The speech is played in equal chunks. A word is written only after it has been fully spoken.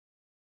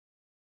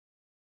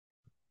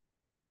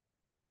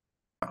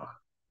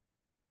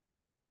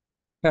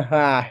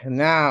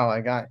Now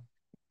I got,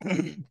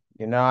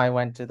 I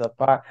went to the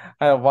park.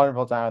 I had a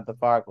wonderful time at the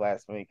park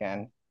last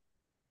weekend.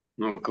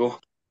 Oh, cool.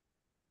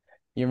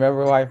 You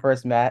remember who I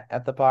first met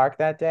at the park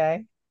that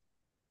day?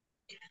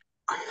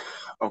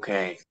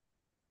 Okay.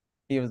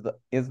 He was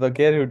the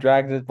kid who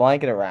dragged his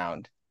blanket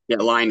around. Yeah,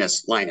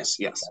 Linus, yes.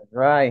 That's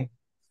right.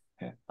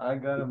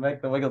 I'm gonna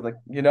make the Wiggles.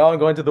 I'm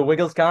going to the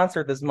Wiggles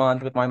concert this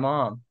month with my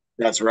mom.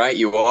 That's right,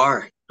 you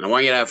are. I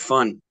want you to have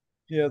fun.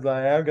 Yes,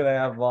 I am gonna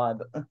have fun.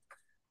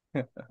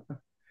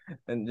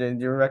 And do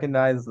you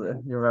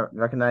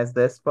recognize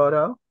this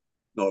photo?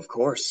 Oh, of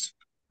course.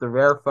 The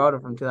rare photo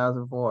from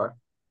 2004.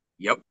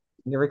 Yep.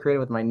 You recreated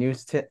with my new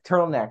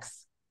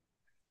turtlenecks.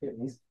 Here,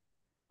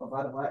 Oh,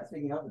 by the way,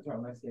 speaking of the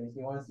turtlenecks, do you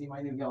want to see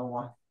my new yellow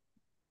one?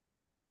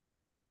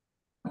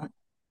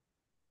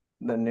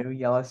 The new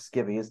yellow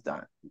skivvy is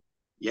done.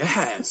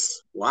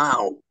 Yes.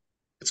 Wow.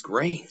 That's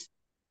great.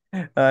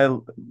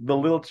 The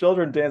little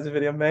children dancing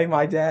video made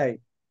my day.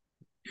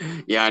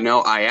 Yeah, I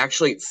know. I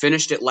actually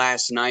finished it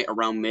last night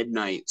around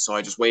midnight, so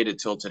I just waited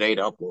till today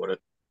to upload it.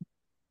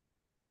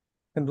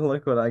 And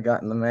look what I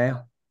got in the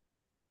mail.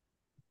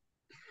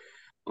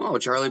 Oh,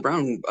 Charlie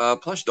Brown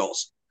plush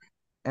dolls.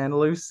 And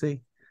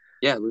Lucy.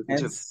 Yeah, Lucy And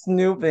too.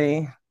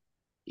 Snoopy.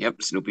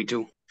 Yep, Snoopy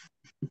too.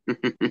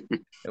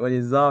 When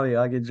you saw me,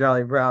 I get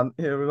Charlie Brown.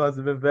 We must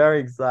have been very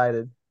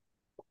excited.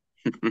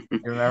 You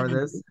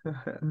remember this?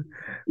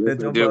 Yes,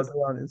 Did I you do. post it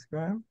on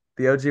Instagram?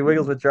 The OG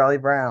Wiggles with Charlie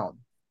Brown.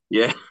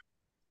 Yeah.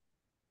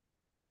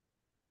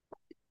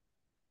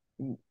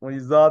 When you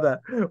saw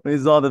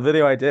the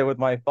video I did with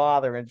my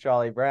father and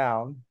Charlie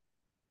Brown,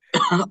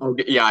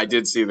 Okay. Yeah, I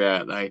did see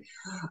that. that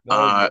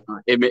was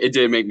It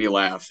did make me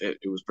laugh. It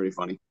was pretty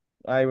funny.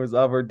 I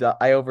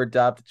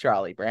overdubbed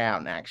Charlie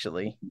Brown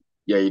actually.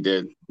 Yeah, you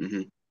did.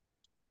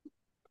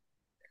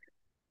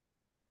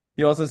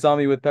 You also saw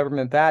me with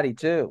Peppermint Patty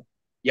too.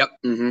 Yep.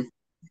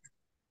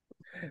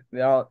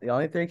 The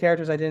only three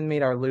characters I didn't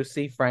meet are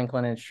Lucy,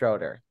 Franklin, and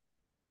Schroeder.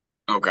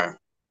 Okay.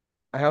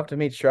 I hope to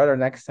meet Schroeder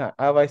next time.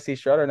 I hope I see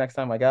Schroeder next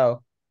time I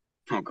go.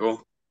 Oh,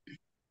 cool.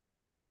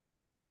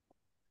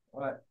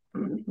 But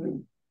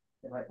when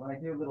I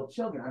do little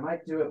children, I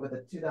might do it with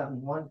the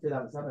 2001,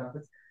 2007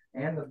 outfits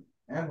and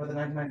with the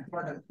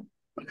 1995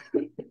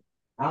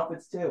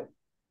 outfits too.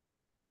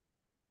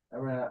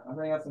 I'm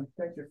bringing out some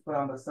pictures to put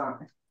on the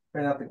sign.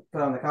 Put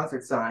on the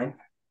concert sign.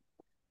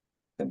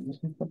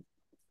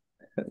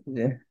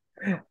 Yeah.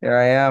 Here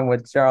I am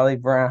with Charlie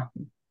Brown.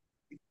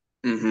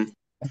 hmm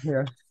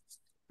Here,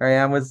 here I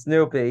am with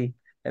Snoopy.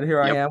 And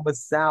here I Yep. am with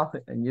Sal.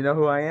 And you know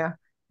who I am?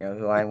 You know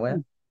who I'm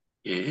with?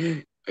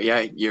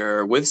 Yeah,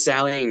 you're with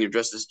Sally and you're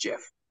dressed as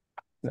Jeff.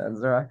 That's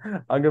right.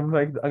 I'm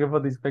gonna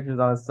put these pictures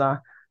on a sign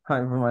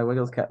for my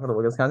Wiggles cat for the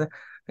Wiggles content.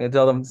 I'm gonna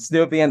tell them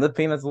Snoopy and the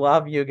Peanuts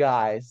love you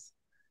guys.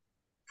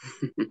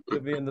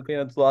 Snoopy and the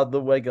Peanuts love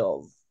the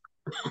Wiggles.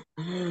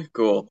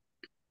 Cool.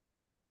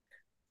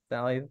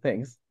 Sally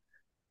thinks.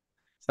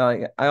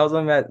 Sally. I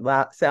also met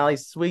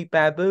Sally's sweet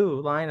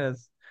baboo,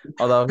 Linus.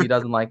 Although he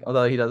doesn't.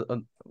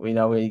 We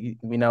know he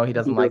He doesn't like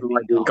doesn't being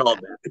like being called called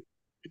that. that.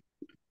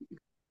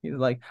 He's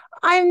like,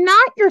 I'm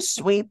not your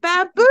sweet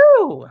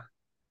baboo.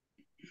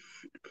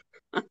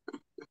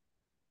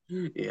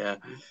 Yeah,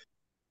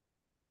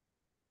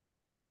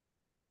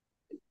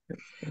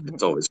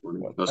 it's always funny.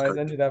 When Those I sent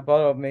cartoons. you that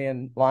photo of me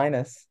and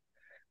Linus,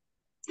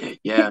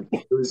 Yeah,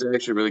 it was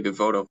actually a really good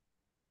photo.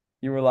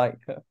 you were like,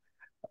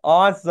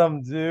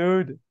 awesome,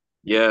 dude.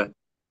 Yeah.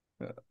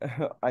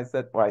 I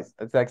said twice.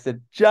 I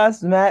texted,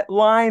 just met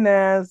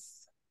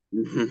Linus.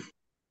 hmm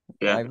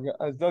Yeah.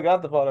 I still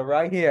got the photo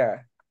right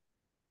here.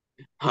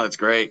 Oh, that's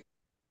great.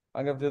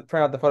 I'm gonna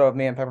print out the photo of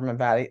me and Peppermint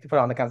Patty to put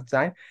on the concert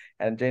sign.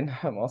 And Jane,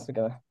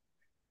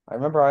 I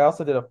remember I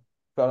also did a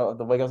photo of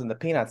the Wiggles and the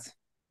Peanuts,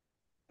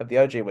 of the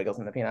OG Wiggles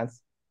and the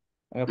Peanuts.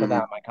 I'm gonna put that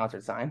hmm on my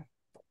concert sign.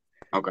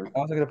 Okay. I'm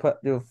also gonna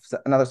do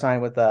another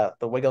sign with the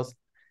Wiggles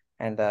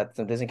and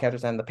some Disney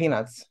characters and the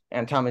Peanuts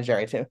and Tom and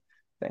Jerry too.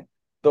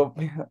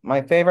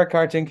 My favorite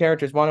cartoon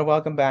characters want to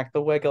welcome back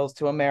the Wiggles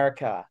to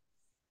America.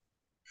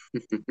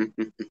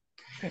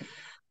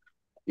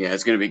 Yeah,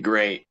 it's gonna be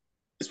great. I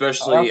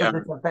Especially also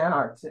did some fan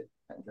art too.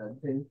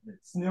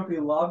 Snoopy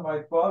loved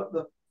my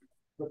photo,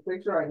 the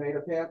picture I made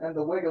of him and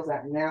the Wiggles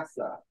at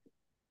NASA.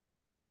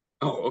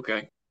 oh,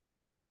 okay.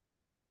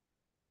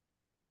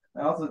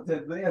 I also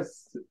did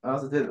this. I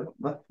also did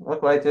look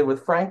what I did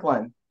with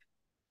Franklin.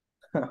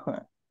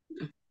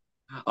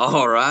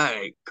 All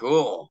right,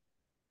 cool.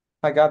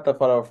 I got the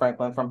photo of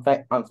Franklin on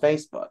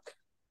Facebook.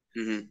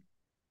 hmm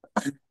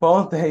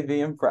Won't they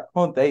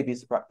be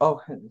surprised?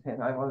 Oh,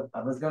 and I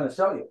was going to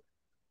show you.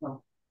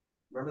 Oh,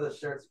 remember the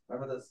shirts?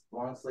 Remember this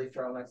long sleeve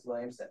turtlenecks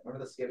Williams sent?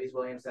 Remember the skivvies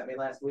Williams sent me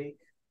last week?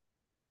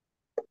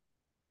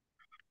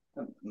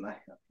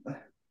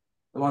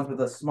 The ones with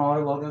the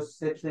smaller logos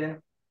stitched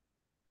in.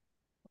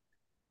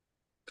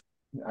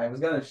 I was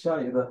going to show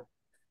you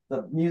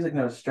the music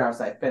note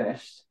straps I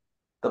finished,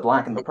 the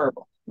black and the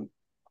purple.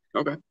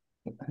 Okay.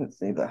 Let's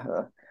see I'm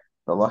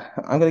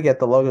gonna get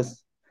the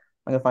logos.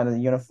 I'm gonna find a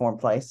uniform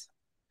place.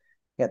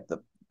 Get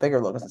the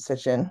bigger logos to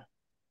stitch in.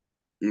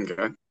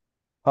 Okay.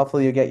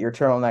 Hopefully you get your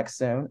turtleneck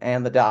soon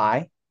and the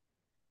dye.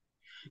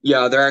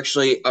 Yeah, they're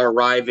actually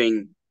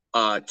arriving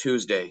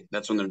Tuesday.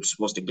 That's when they're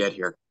supposed to get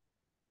here.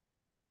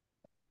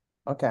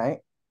 Okay.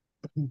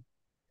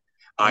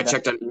 I And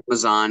checked on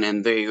Amazon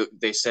and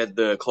they said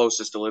the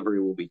closest delivery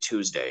will be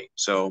Tuesday.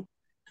 So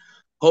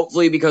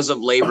hopefully because of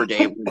Labor Day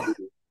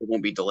it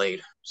won't be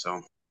delayed.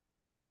 So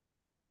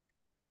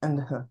and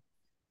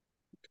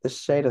the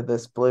shade of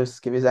this blue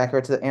skivvy is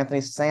accurate to the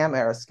Anthony Sam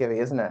era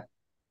skivvy, isn't it?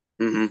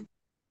 mhm.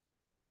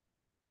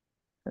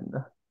 And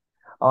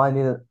all I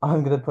need is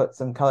I'm gonna put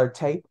some colored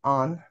tape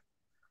on.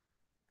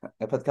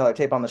 I put the colored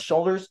tape on the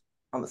shoulders,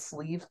 on the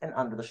sleeves, and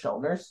under the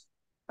shoulders.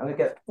 I'm gonna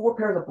get 4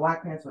 pairs of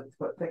black pants with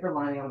put thicker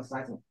lining on the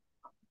sides and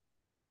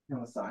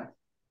on the side.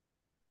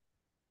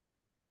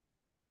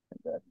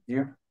 Do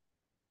you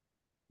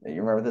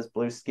remember this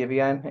blue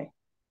skivvy I made?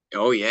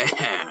 Oh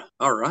yeah.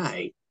 All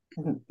right.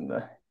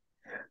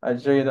 I'm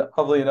sure you know,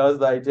 hopefully you know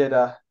that I did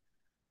uh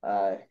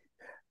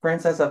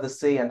Princess of the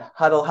Sea and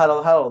Huddle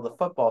Huddle Huddle, the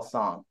football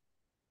song.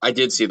 I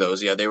did see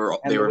those. Yeah, And they the were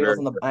wheels very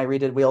on the I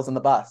redid Wheels on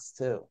the Bus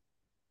too.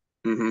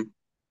 mhm.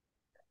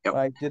 Yep.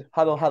 When I did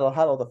Huddle Huddle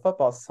Huddle, the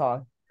football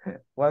song.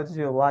 What did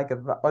you like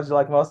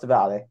most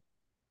about it?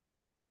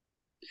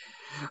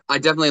 I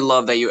definitely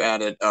love that you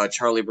added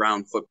Charlie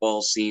Brown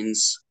football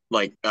scenes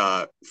like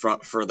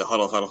for the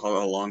huddle huddle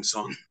huddle along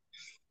song.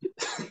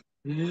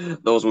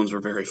 Those ones were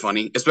very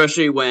funny,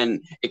 especially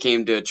when it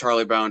came to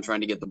Charlie Brown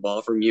trying to get the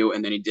ball from you,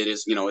 and then he did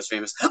his, his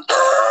famous.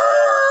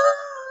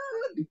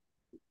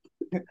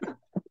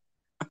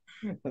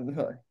 You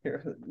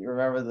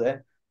remember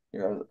that?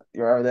 You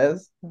remember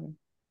this?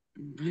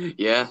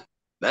 Yeah,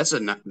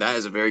 that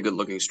is a very good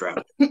looking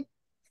strap. The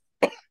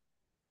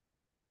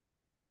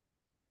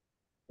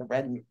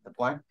red and the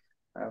black.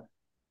 Oh,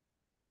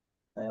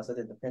 I also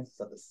did the Princess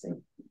of the Sea.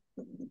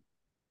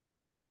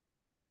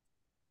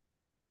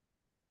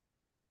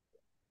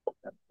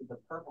 The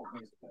purple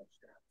music note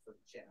strap for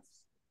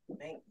Jeff's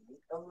main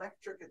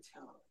electric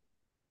guitar.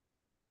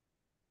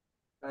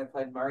 I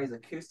played Murray's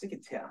acoustic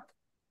guitar.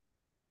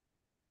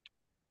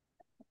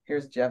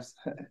 Here's Jeff's.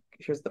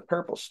 Here's the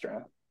purple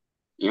strap.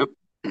 Yep.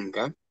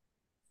 Okay.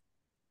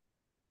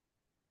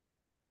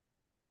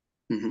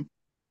 Hmm.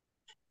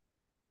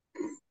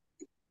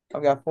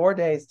 I've got 4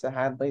 days to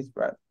Hadley's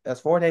birth. That's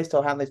 4 days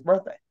till Hadley's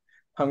birthday.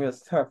 I'm gonna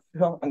start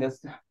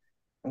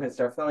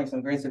filming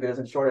some Grease videos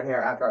in shorter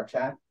hair after our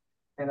chat,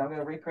 and I'm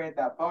gonna recreate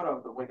that photo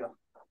of the wiggle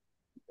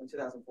in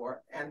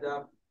 2004. And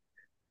the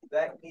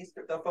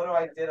photo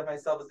I did of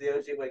myself as the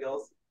OG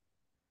Wiggles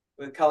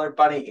with colored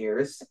bunny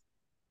ears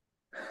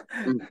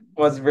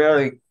was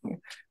very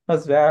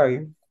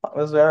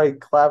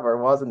clever,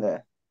 wasn't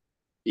it?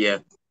 Yeah.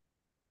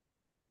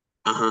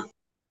 Uh-huh.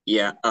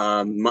 Yeah.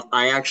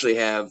 I actually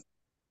have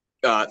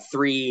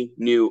three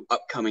new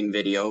upcoming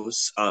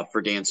videos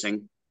for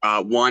dancing.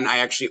 One, I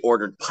actually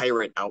ordered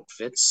pirate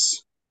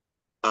outfits.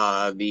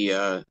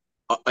 The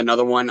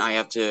Another one,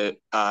 I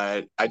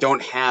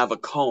don't have a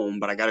comb,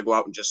 but I got to go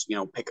out and just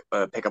pick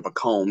up a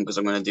comb because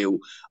I'm gonna do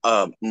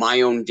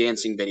my own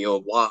dancing video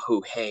of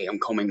Wahoo Hey, I'm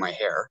combing my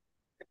hair.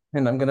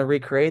 And I'm gonna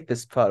recreate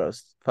this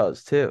pose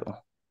too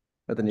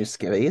with the new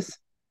skivvies.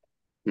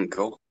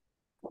 Cool.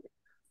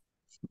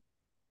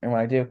 And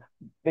when I do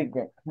big, I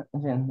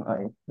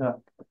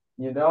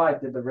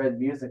did the red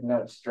music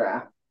note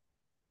strap.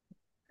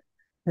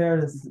 Here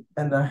it is,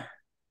 and I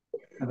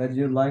bet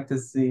you'd like to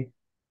see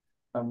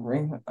I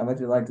bet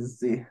you'd like to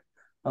see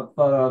a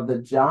photo of the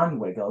John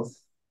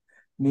Wiggles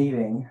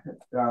meeting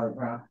Charlie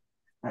Brown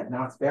at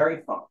Knott's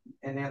Berry Farm.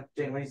 And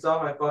then when you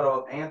saw my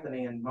photo of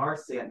Anthony and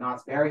Marcy at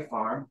Knott's Berry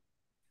Farm,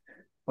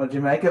 what did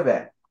you make of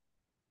it?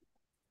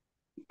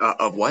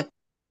 Of what?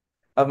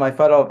 Of my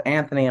photo of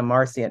Anthony and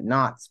Marcy at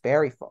Knott's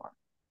Berry Farm.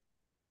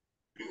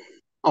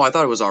 Oh, I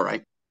thought it was all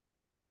right.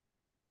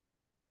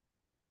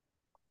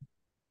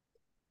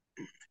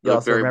 It You looked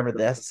also very. remember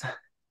this? I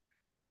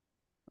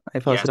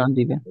Yes. posted on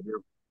DV.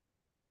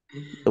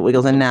 The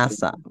Wiggles and Looks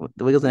NASA.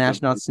 The Wiggles and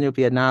Astronaut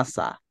Snoopy at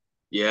NASA.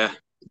 Yeah,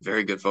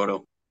 very good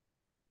photo.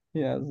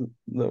 Yeah,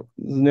 the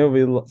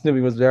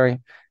Snoopy was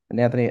very and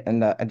Anthony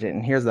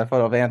and here's the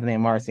photo of Anthony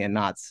and Marcy and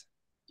Knott's.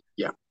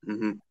 Yeah.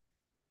 Hmm.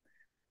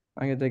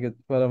 I'm gonna take a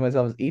photo of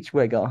myself as each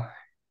wiggle.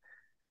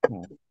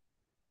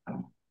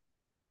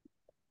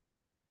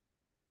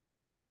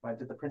 I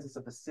did the Princess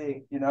of the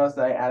Sea. You notice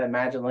that I added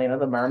Magdalena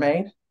the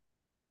Mermaid,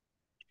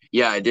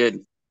 Yeah, I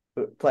did.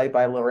 played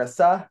by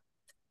Larissa.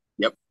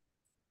 Yep.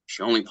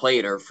 She only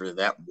played her for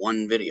that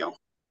one video.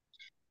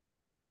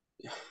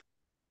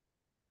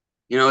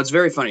 It's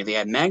very funny. They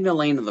had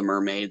Magdalena the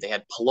mermaid, they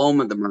had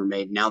Paloma the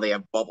mermaid, now they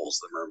have Bubbles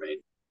the mermaid.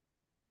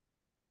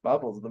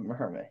 Bubbles the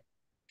Mermaid.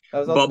 That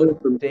was also Bubbles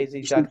the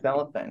Daisy Duck's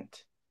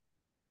elephant.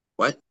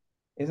 what?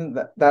 Isn't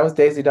that was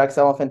Daisy Duck's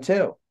elephant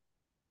too?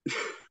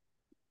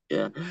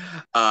 Yeah.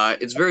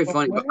 It's very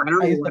funny, but I I don't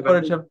know used why, the but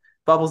footage of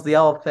Bubbles the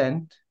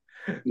elephant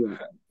yeah.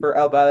 for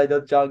El Ballet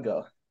del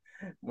Jungle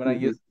when I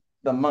Mhm. used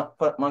the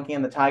foot monkey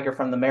and the tiger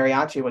from the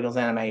Mariachi Wiggles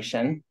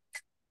animation.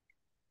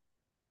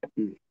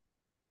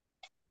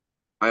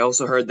 I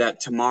also heard that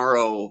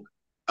tomorrow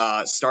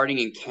starting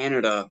in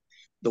Canada,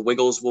 the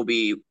Wiggles will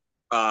be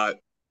uh,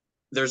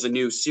 there's a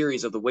new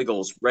series of the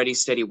Wiggles, Ready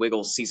Steady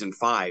Wiggles season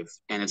 5,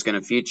 and it's going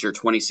to feature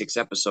 26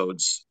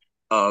 episodes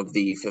of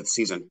the fifth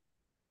season.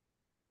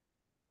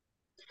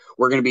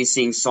 We're going to be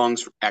seeing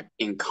songs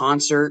in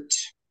concert,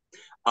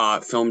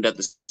 filmed at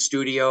the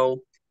studio,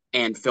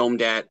 and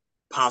filmed at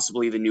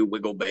possibly the new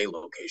Wiggle Bay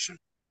location.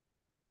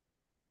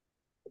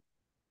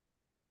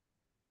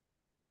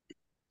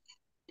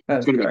 It's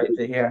That's going to be great good.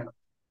 to hear.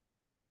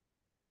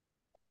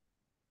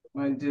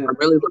 I I'm do.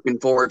 really looking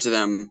forward to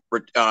them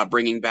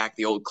bringing back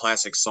the old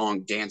classic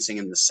song "Dancing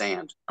in the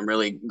Sand." I'm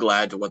really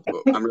glad to what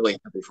I'm really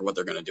happy for what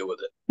they're going to do with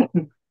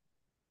it.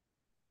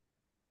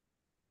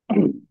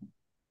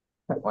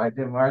 I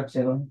do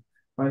marching.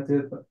 I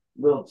do the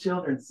little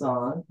children's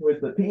song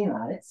with the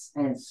Peanuts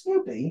and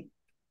Snoopy.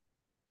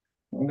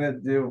 I'm gonna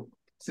do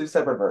two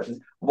separate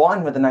versions.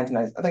 One with the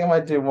 1990s. I think I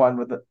might do one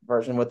with the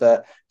version with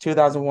the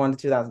 2001 to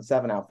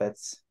 2007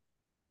 outfits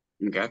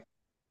Okay.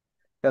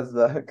 because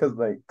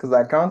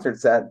that concert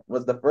set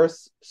was the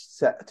first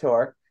set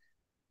tour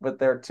with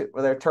their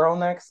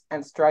turtlenecks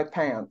and striped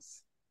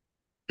pants.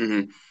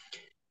 Hmm.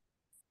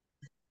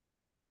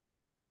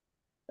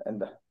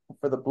 And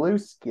for the blue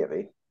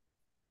skivvy,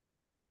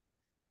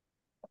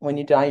 when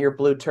you dye your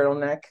blue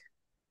turtleneck,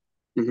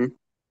 Hmm.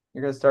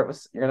 you're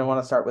gonna want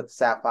to start with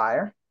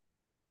sapphire,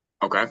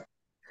 Okay.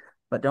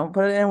 but don't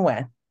put it in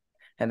wet.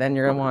 And then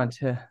you're gonna Okay. want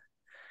to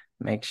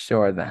make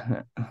sure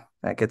that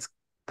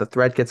the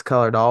thread gets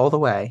colored all the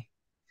way.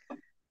 And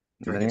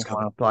Sure then you're gets gonna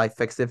want covered. to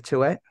apply fixative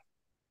to it.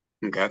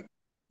 Okay.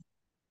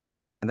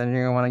 And then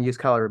you're gonna want to use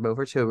color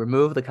remover to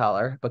remove the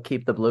color, but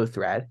keep the blue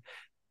thread.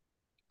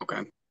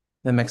 Okay.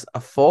 Then mix a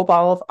full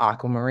bottle of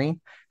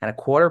aquamarine and a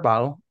quarter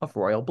bottle of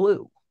royal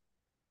blue.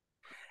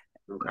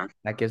 Okay.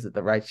 That gives it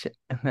the right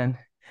and then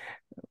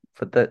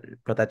put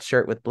that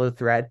shirt with blue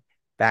thread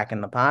back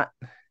in the pot.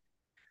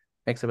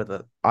 Mix it with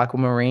the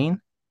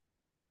aquamarine,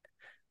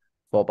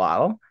 full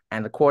bottle,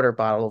 and a quarter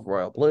bottle of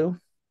royal blue.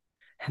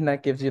 And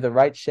that gives you the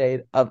right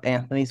shade of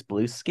Anthony's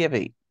blue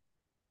skivvy.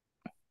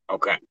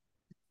 Okay.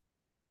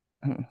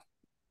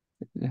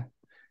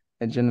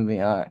 It shouldn't be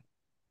hard.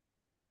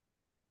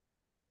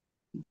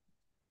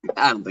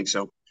 I don't think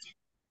so.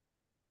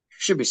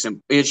 Should be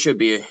simple. It should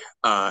be.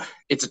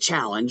 It's a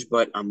challenge,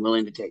 but I'm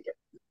willing to take it.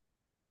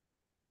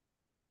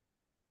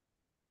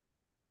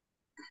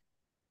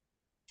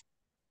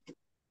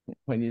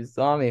 When you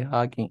saw me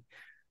hugging,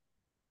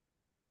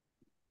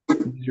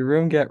 did your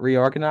room get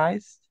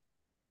reorganized?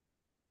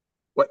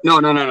 What? No,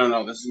 no, no, no,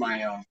 no. This is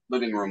my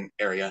living room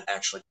area,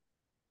 actually.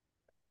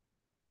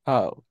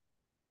 Oh,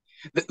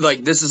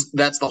 Like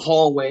that's the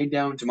hallway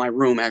down to my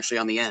room, actually,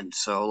 on the end.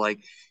 So like,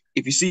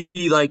 if you see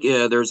like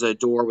there's a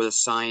door with a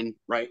sign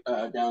right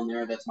down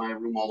there, that's my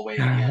room all the way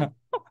at the end.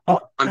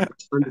 I'm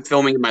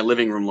filming in my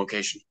living room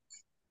location,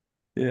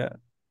 yeah.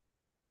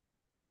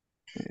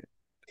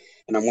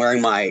 and I'm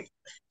wearing my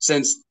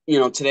since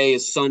today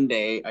is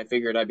Sunday. I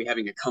figured I'd be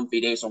having a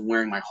comfy day, so I'm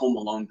wearing my Home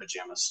Alone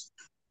pajamas.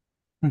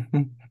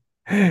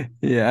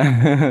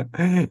 Yeah.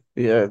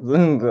 Yeah.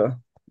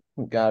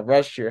 Gotta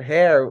brush your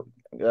hair.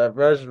 Gotta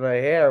brush my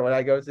hair when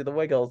I go to the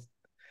Wiggles.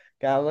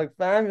 Gotta look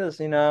fabulous,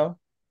 you know.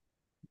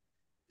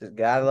 Just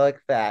gotta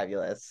look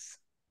fabulous.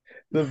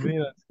 The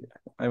Venus.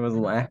 I was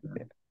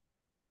laughing.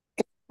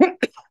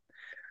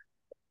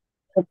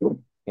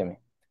 Give me.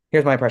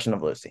 Here's my impression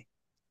of Lucy.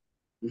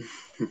 Germs,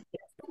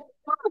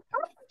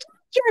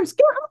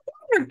 get hot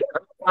water, get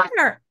hot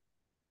water.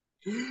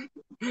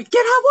 Get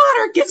hot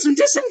water, get some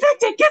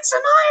disinfectant, get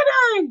some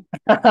iodine.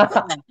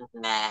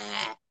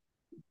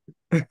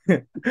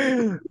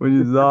 When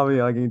you saw me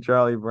hugging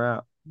Charlie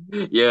Brown,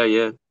 Yeah,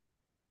 yeah,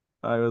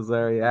 I was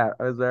very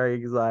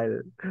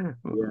excited. yeah.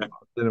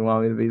 Didn't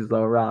want me to be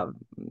so rough.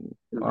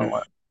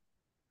 Mhm.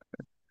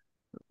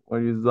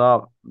 When you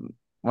saw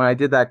when I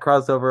did that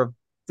crossover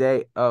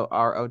of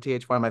our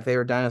OTH, one of my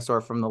favorite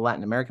dinosaur from the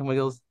Latin American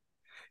Wiggles,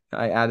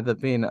 I added the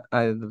peanut.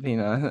 I added the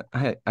peanut.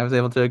 I was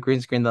able to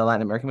green screen the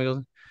Latin American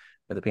Wiggles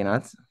with the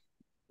peanuts.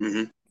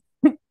 Mhm.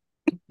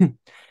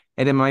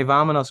 And in my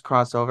Vominos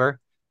crossover,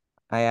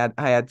 I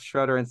had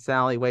Schroeder and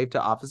Sally wave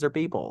to Officer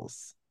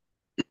Peoples.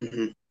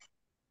 Mhm.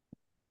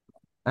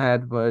 I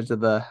had footage of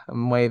the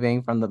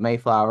waving from the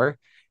Mayflower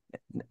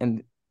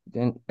and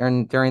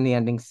during the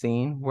ending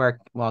scene where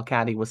while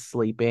Caddy was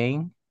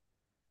sleeping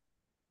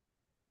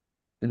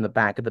in the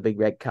back of the big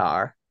red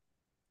car.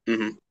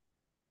 Mhm.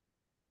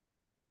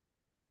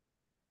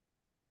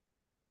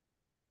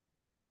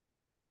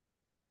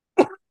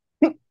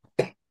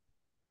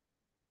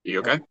 You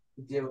And okay?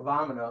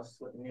 Vominos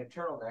with new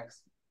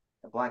turtlenecks,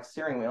 a black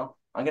steering wheel.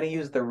 I'm gonna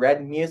use the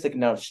red music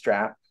note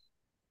strap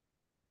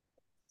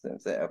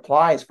since it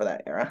applies for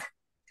that era.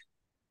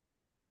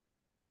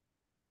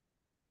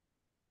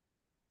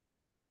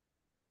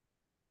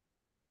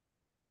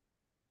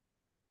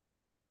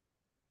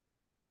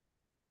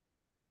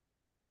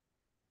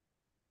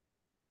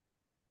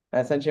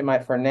 I sent you my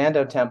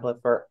Fernando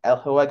template for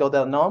El Juego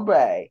del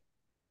Nombre.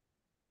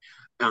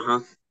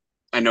 Uh-huh.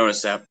 I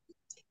noticed that.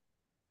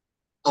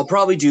 I'll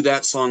probably do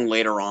that song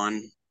later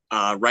on.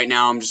 Right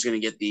now, I'm just gonna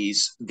get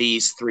these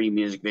three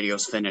music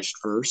videos finished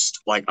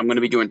first. Like I'm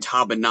gonna be doing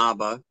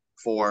Tabanaba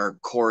for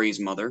Corey's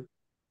mother.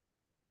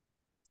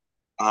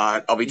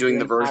 I'll be Be doing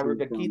the doing version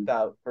from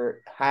Abracadabra for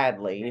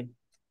Hadley.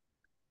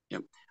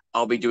 yep.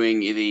 I'll be doing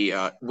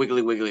the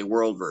Wiggly Wiggly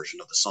World version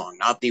of the song,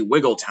 not the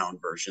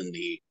Wiggletown version,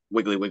 the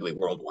Wiggly Wiggly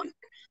World one.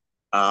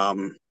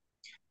 Um,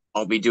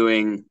 I'll be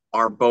doing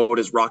Our Boat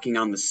is Rocking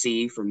on the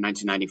Sea from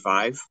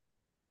 1995.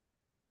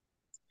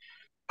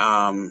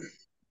 Um,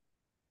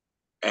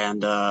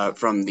 and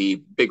from the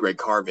Big Red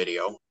Car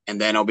video. And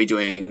then I'll be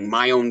doing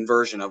my own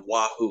version of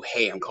Wahoo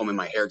Hey, I'm Combing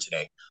My Hair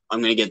Today. I'm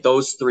going to get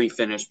those three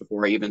finished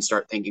before I even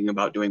start thinking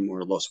about doing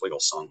more Los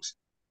Wiggles songs.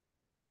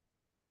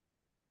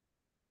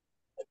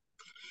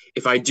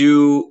 If I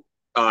do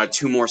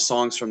two more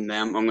songs from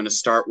them, I'm going to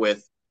start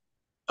with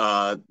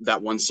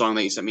that one song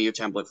that you sent me your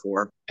template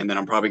for. And then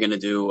I'm probably going to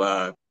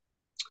do,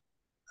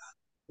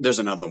 there's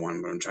another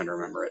one, but I'm trying to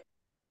remember it.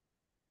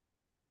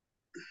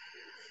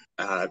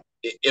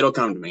 It'll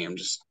come to me. I'm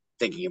just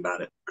thinking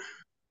about it.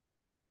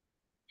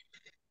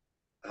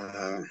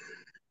 Uh,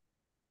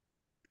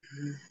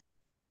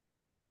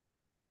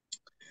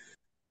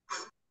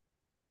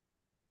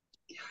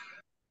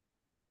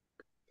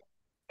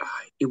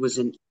 it was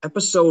in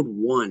episode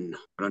 1,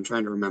 but I'm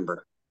trying to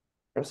remember.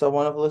 Episode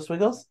one of Los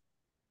Wiggles.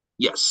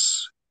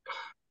 Yes.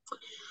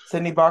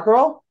 Sydney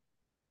Barkerall.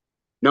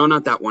 No,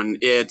 not that one.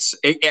 It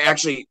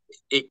actually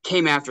it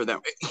came after that.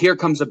 Here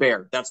Comes a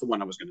Bear. That's the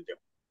one I was going to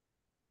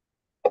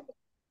do.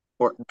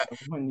 Or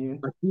When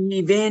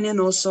you,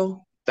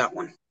 Venenoso. That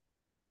one.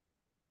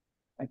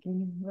 I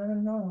can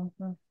run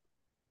off.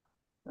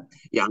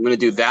 Yeah, I'm going to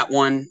do that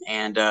one,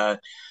 and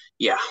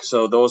yeah,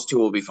 so those two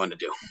will be fun to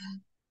do.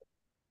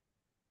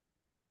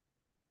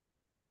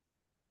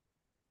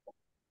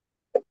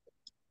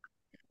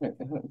 Do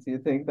you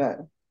think that?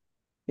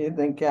 Do you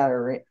think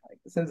Katarina?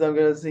 Since I'm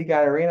gonna see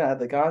Katarina at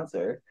the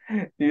concert,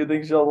 do you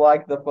think she'll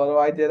like the photo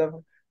I did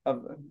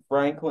of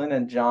Franklin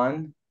and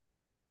John?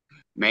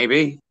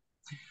 Maybe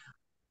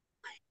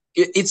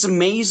it's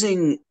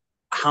amazing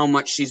how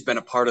much she's been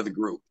a part of the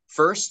group.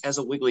 First as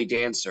a Wiggly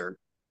dancer,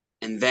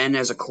 and then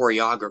as a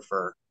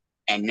choreographer,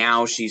 and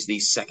now she's the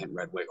second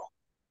Red Wiggle.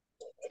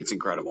 It's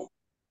incredible.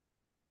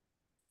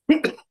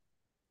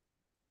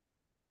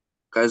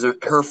 Because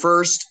her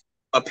first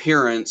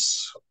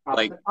appearance, Top of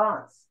like the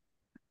class.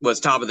 was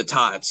Top of the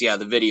Tots. Yeah,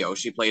 the video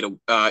she played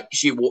a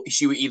she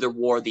either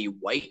wore the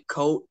white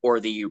coat or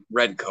the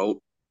red coat.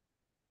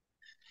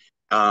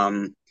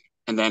 Um,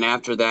 and then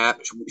after that,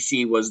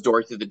 she was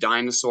Dorothy the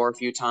Dinosaur a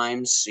few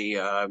times. She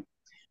uh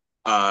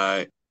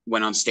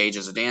went on stage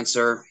as a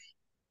dancer.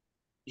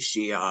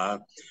 She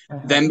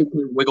then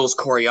became Wiggles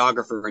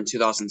choreographer in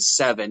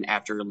 2007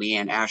 after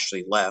Leanne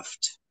Ashley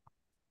left,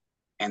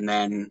 and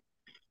then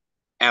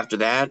after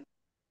that,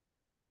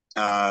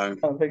 A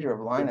picture of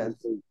Linus.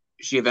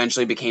 she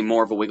eventually became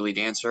more of a Wiggly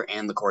dancer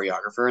and the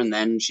choreographer, and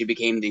then she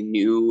became the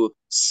new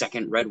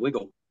second Red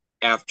Wiggle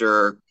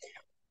after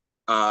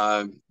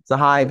uh So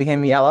high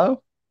became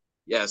yellow.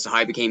 yeah,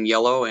 Sahai became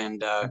yellow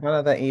and I found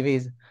out that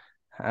Evie's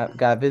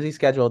got a busy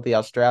schedule with the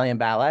Australian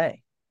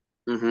Ballet.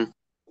 mhm.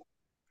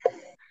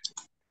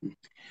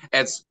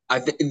 I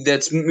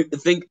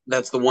think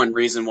that's the one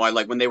reason why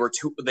like when they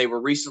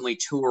were recently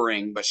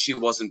touring, but she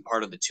wasn't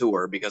part of the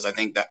tour because I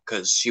think that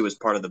because she was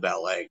part of the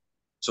ballet,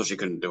 so she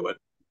couldn't do it.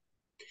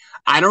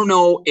 I don't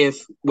know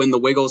if when the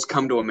Wiggles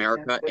come to Remember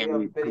Sam's America video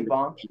and of Biddy come to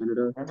Bomb?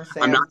 Canada, Remember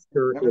I'm not Sam's?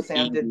 sure Remember if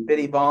Sam did Evie.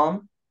 Biddy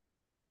Bomb?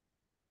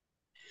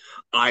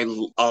 I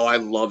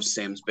love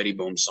Sam's Bitty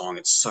Boom song.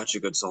 It's such a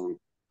good song.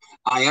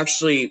 I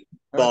actually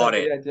Remember bought that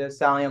it. video of just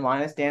Sally and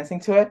Linus dancing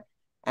to it?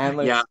 And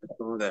Yeah, Luke's I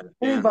saw that.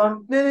 Biddy Yeah.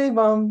 Bomb, Biddy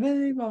Bomb,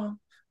 Biddy Bomb.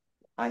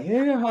 I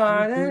hear your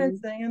heart and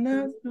it's singing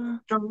that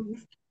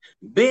song.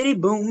 Bitty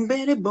boom,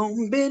 bitty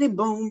boom, bitty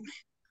boom.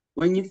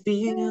 When you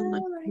feel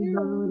like you're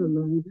not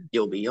alone,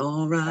 you'll be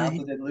all I right.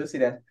 also did Lucy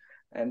Dance.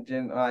 And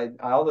Jim, I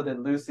also did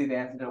Lucy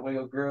Dance to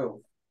Wiggle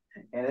Groove.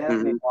 And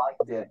Anthony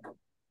Mm-hmm. liked it.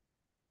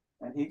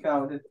 And he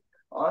commented,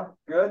 oh,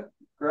 good,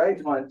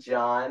 great one,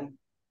 John.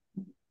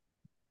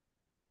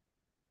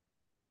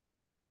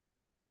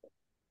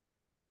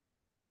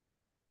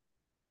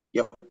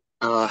 Yep.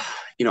 Uh,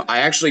 I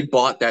actually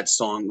bought that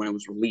song when it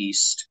was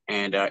released,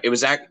 and it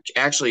was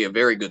actually a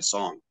very good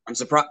song. I'm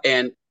surprised,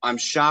 and I'm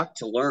shocked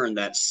to learn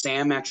that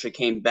Sam actually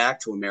came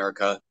back to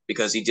America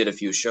because he did a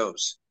few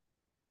shows.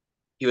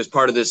 He was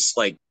part of this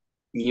like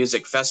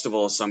music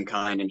festival of some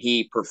kind, and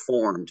he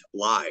performed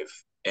live.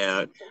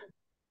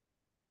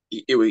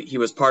 He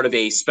was part of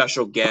a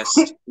special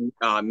guest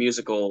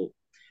musical.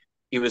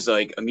 He was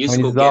like a When you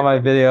musical saw guest. my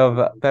video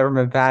of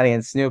Peppermint Patty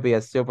and Snoopy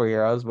as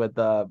superheroes with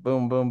the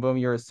boom, boom, boom,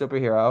 you're a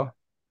superhero.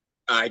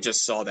 I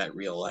just saw that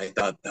reel. I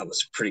thought that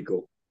was pretty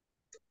cool.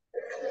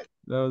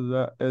 That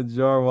was it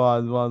sure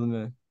was, wasn't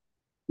it?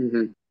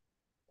 Mm-hmm.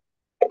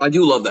 I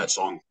do love that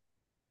song.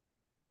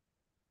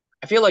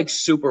 I feel like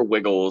Super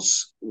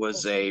Wiggles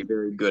was a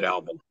very good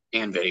album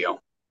and video.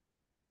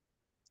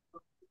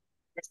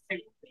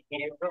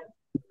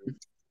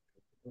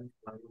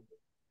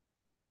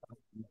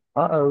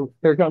 Uh-oh,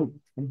 here comes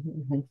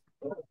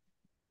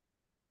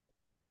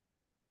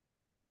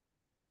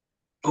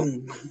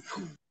Boom.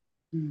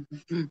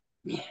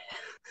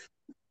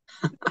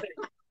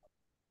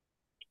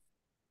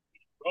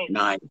 Yeah,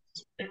 nice.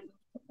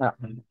 Ah,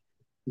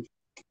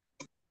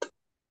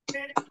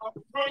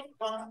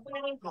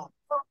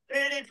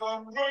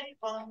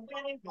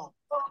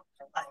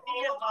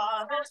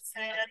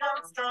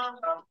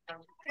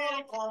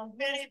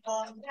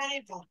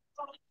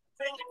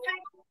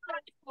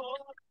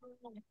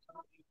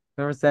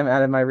 remember Sam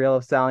added my reel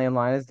of Sally and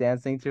Linus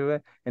dancing to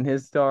it in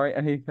his story,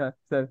 and he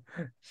said,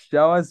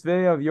 "Show us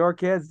video of your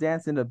kids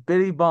dancing to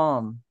Bitty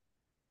Bomb."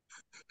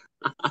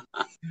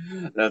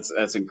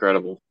 That's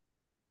incredible.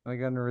 I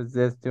couldn't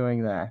resist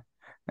doing that.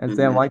 And Hmm.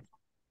 Sam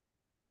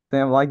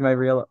liked my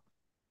reel.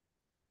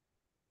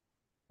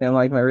 Sam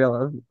liked my reel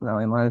of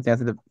Sally and Linus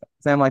dancing to.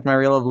 Sam liked my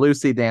reel of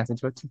Lucy dancing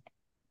to it.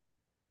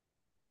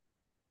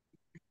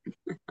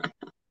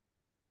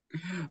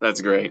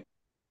 That's great.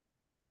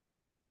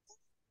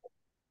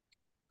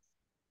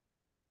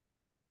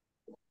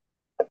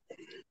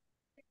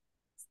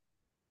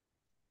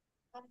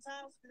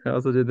 I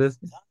also did this.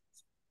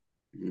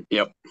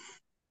 Yep.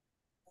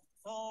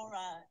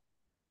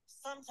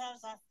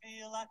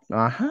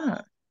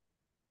 Uh-huh.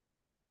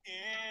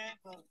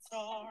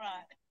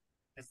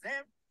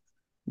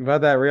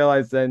 About that reel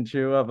I sent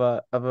you of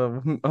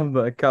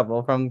the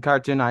couple from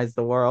Cartoonize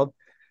the World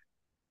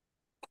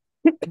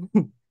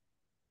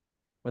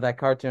with that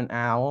cartoon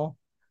owl,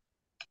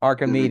 Hmm.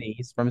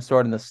 Archimedes from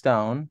Sword in the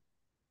Stone.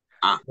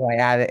 Ah, So I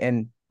added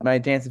in my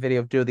dance video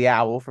of Do the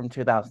Owl from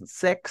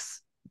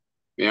 2006.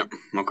 yep.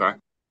 Okay.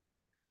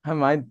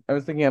 I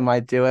was thinking I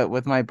might do it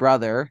with my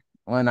brother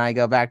when I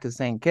go back to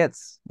St.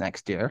 Kitts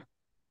next year.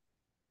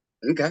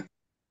 Okay.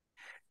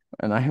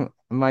 And I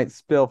might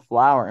spill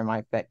flour in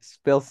my face,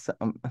 spill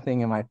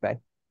something in my face,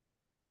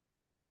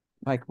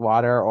 like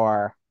water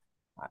or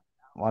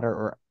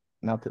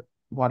melted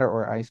water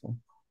or ice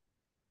cream.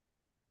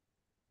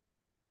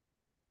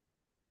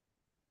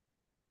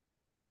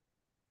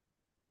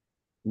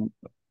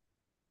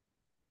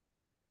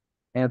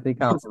 Anthony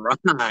All counts.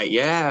 right.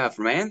 Yeah,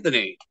 from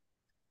Anthony.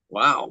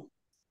 Wow.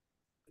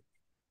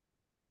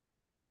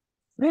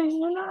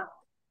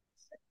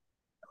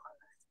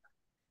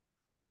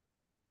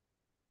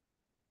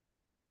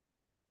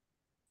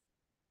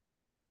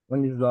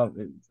 When you saw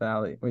me,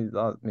 Sally, when you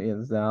saw me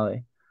and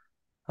Sally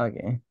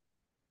hugging.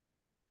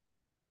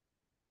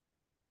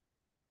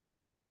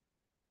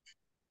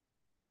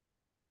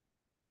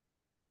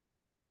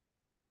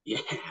 Yeah.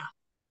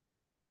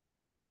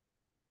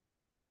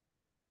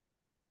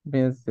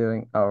 Venus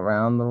doing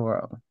around the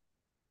world.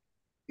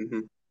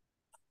 Hmm.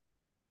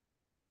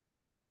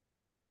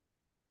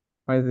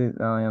 Why is he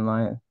Sally and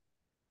Lion?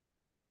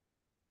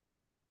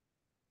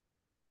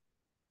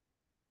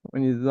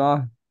 When you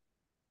saw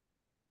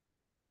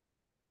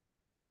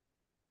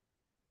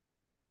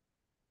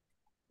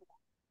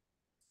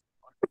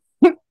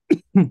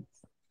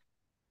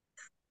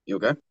You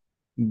okay?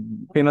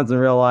 Peanuts in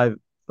real life.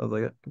 I was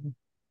like,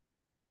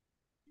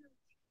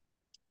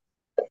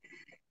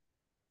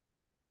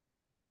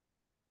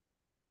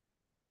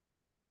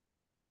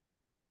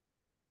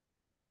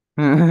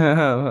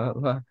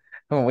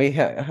 when we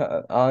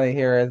all I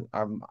hear is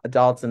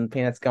adults and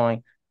Peanuts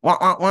going wah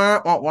wah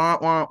wah wah wah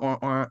wah wah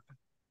wah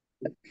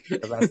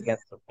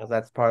because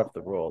that's part of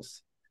the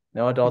rules.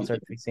 No adults are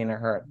to be seen or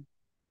heard.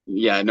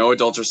 Yeah, no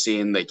adults are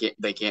seen. They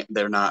can't,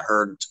 they're not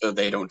heard.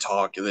 They don't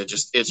talk. They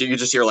just, it's, you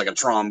just hear like a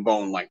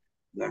trombone, like,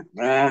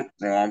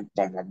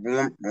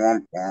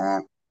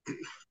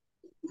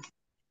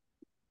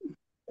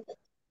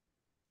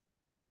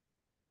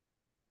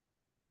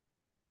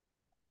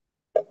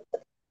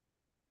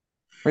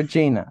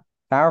 Regina,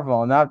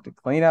 powerful enough to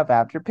clean up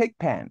after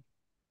Pigpen.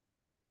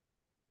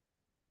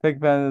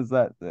 Pigpen is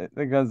that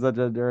Pigpen's such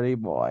a dirty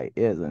boy,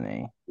 isn't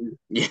he?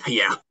 yeah,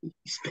 yeah.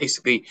 He's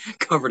basically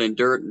covered in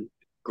dirt and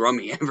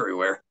grummy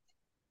everywhere.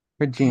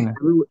 Regina,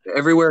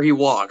 Everywhere he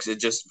walks, it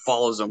just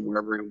follows him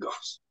wherever he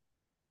goes.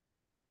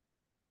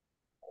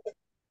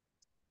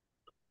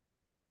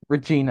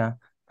 Regina,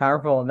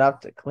 powerful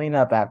enough to clean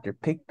up after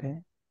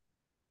Pigpen.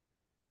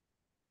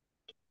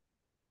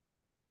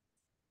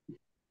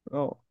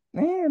 Oh,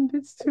 man,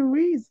 it's too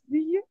easy to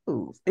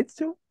use. It's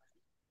too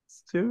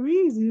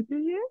easy to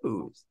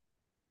use.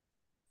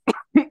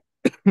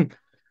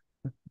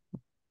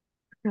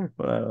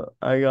 Well,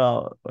 I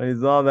got when you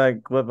saw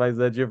that clip I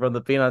sent you from the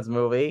Peanuts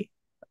movie,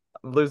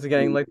 Lucy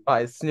getting licked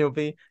by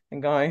Snoopy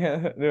and going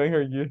doing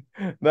her you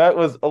that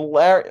was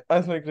hilarious.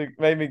 I think it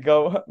made me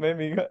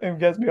it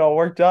gets me all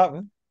worked up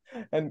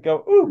and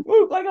go ooh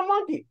ooh like a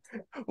monkey.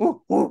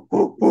 Ooh ooh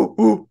ooh ooh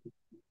ooh.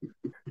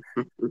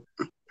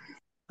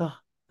 Ah,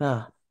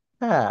 ah,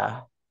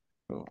 ah.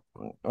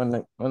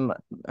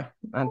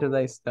 Until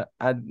they st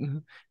I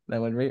then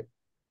when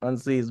rerun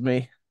sees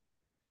me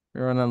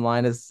rerun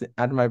online is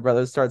after my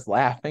brother starts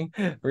laughing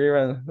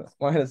rerun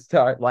want to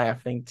start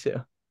laughing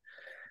too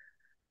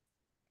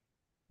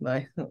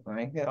like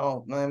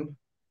oh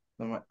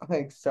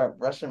I start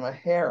brushing my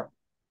hair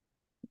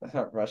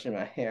start brushing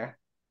my hair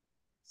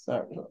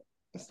start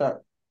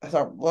start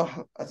start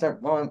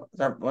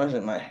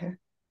blushing my hair.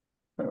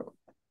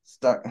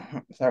 Start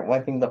start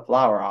wiping the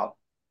flour off.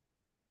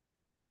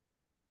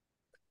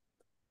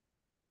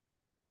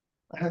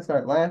 I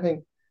start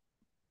laughing.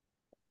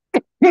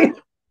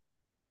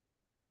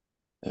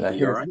 And I You all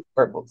hear right?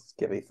 purple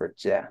skivvy for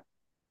Jeff.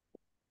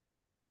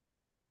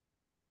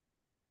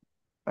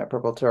 My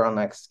purple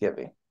turtleneck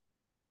skivvy.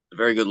 A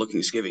very good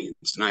looking skivvy.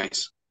 It's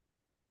nice.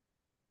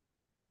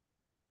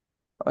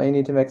 All you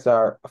need to mix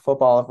are a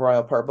football of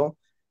royal purple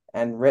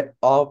and Rit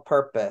all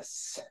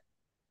purpose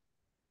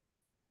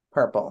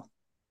purple.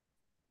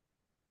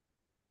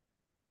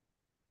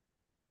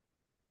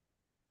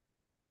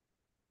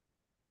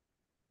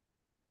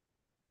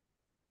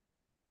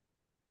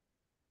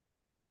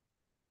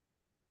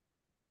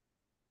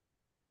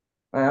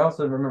 I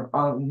also remember,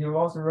 you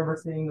also remember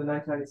seeing the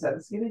 1997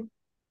 skivvy?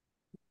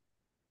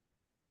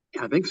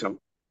 Yeah, I think so.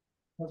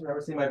 I also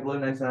remember seeing my blue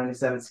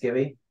 1997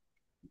 skivvy.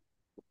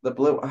 The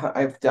blue,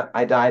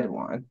 I dyed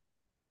one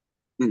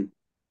Mm,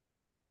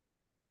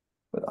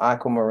 with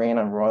aquamarine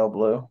and royal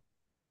blue,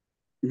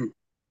 mm,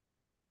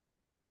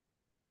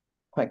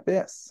 like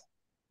this.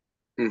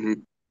 mm-hmm.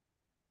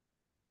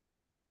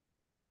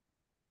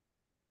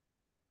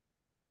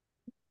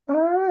 All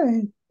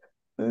right.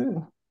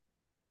 Ooh.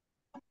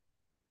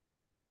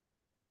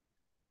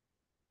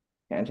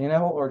 Candy an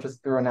apple or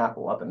just threw an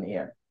apple up in the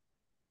air?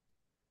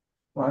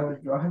 Why was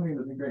driving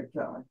to the Great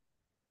Kelly?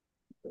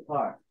 The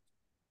park.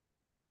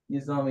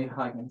 You saw me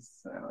hugging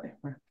Sally.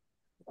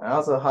 I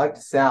also hugged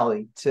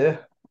Sally too.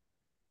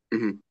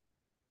 Mm-hmm.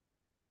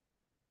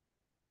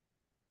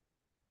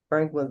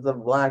 Franklin's a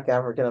black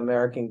African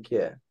American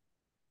kid.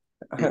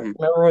 Mm-hmm.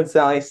 Remember when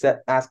Sally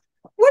asked,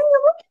 "What are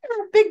you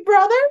looking at, big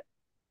brother?"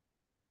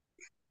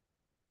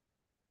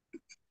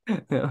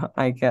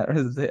 I can't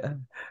resist.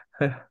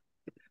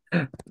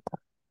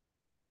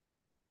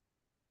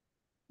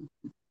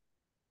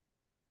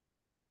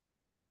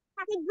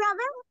 Happy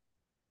brother,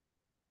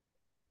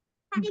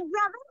 happy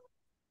brother,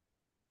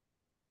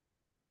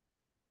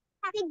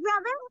 happy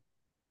brother,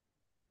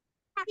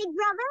 happy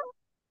brother,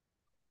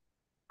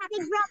 happy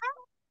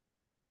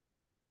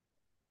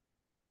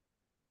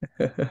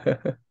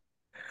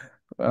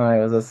I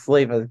was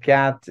asleep as a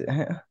cat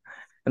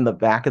in the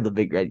back of the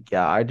big red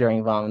car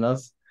during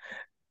Vominos.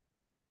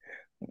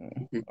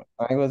 Mm-hmm.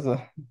 I was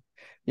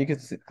you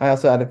could see, I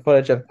also had a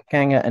footage of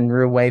Kanga and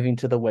Rue waving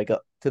to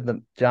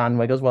the John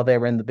Wiggles while they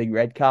were in the big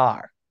red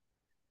car.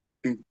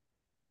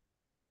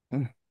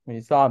 When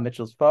you saw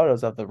Mitchell's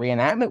photos of the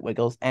reenactment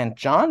Wiggles and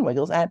John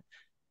Wiggles at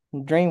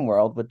Dream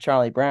World with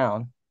Charlie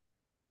Brown,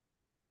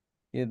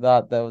 you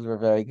thought those were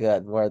very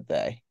good, weren't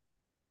they?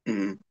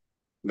 Mm-hmm.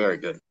 Very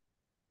good.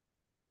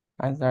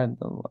 I started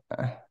to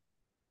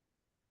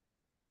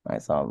I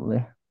saw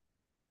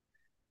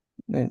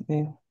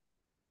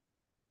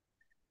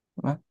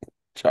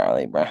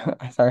Charlie Brown.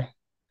 Sorry,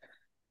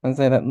 I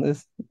say that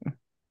this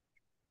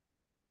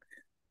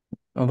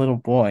a little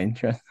boy.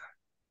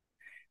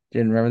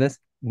 Didn't remember this.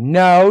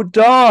 No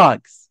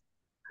dogs.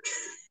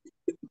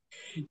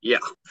 Yeah.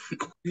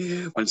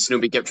 When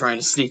Snoopy kept trying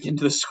to sneak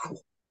into the school.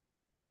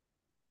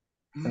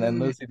 And then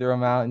Lucy threw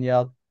him out and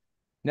yelled,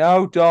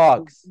 "No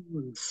dogs."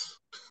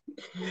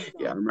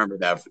 Yeah, I remember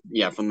that.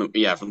 Yeah, from the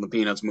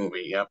Peanuts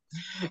movie. Yep.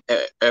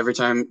 Every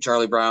time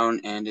Charlie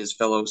Brown and his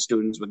fellow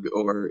students would go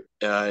over,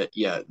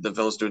 the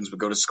fellow students would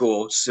go to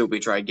school. Snoopy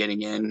tried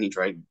getting in. He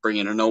tried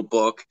bringing a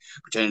notebook,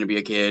 pretending to be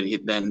a kid. He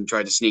then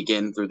tried to sneak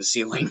in through the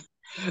ceiling,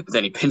 but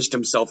then he pinched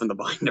himself in the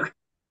binder. And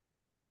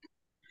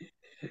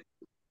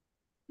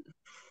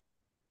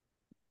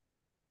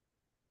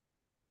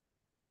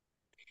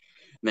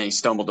then he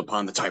stumbled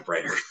upon the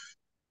typewriter.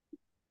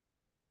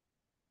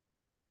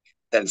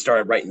 Then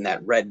started writing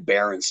that Red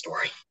Baron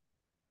story.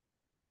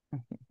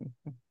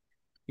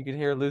 You could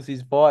hear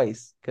Lucy's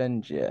voice,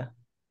 couldn't you?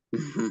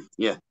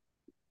 Yeah.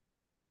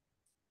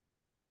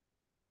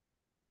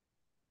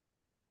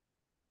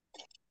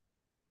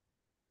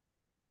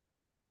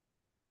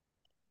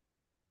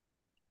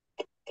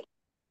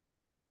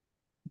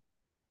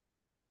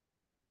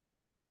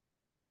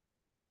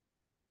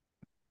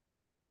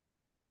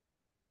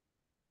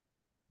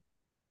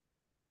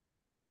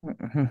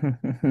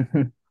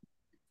 Do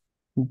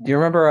you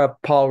remember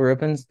Paul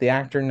Rubens, the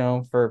actor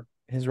known for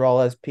his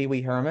role as Pee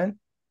Wee Herman?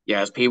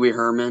 Yeah, it's Pee Wee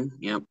Herman.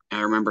 Yep,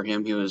 I remember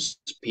him. He was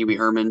Pee Wee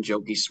Herman,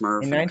 Jokey In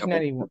Smurf, and a couple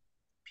 1991,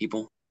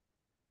 people.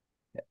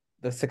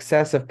 the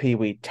success of Pee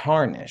Wee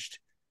tarnished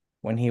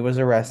when he was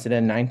arrested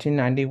in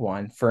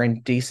 1991 for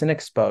indecent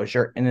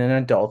exposure in an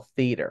adult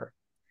theater.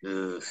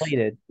 Ugh.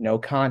 Pleaded no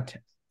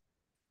contest.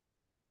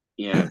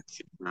 Yeah,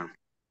 no.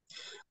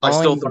 I Following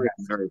still his thought it was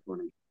arrest, very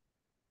funny.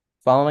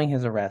 following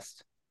his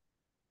arrest,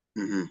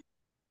 Hmm.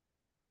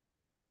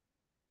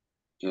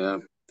 Yeah,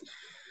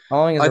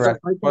 following his arrest,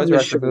 I thought Toys his R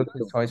Us show was removed his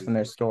still toys funny. from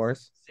their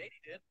stores.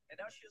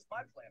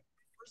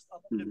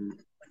 Hmm.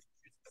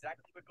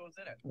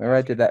 Remember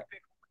I did that.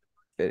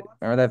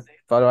 Remember that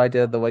photo I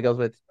did of the Wiggles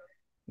with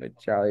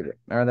Charlie?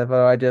 Remember that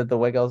photo I did of the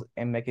Wiggles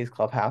in Mickey's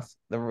Clubhouse,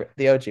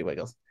 the OG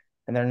Wiggles,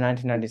 and their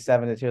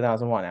 1997 to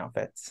 2001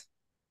 outfits.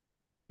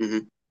 Mm-hmm.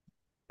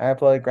 I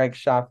uploaded Greg's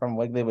shot from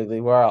Wiggly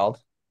Wiggly World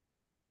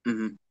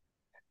Mm-hmm.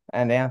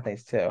 and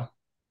Anthony's too.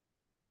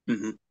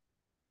 Mm-hmm.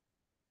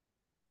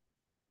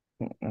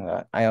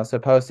 I also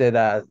posted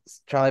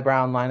Charlie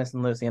Brown, Linus,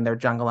 and Lucy in their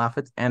jungle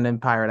outfits and in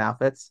pirate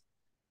outfits.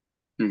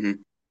 Mm-hmm.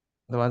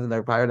 The ones in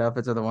their pirate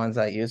outfits are the ones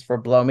I use for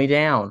Blow Me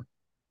Down.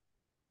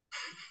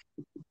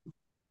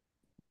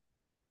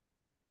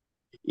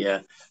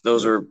 Yeah,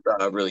 those are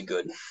really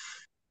good.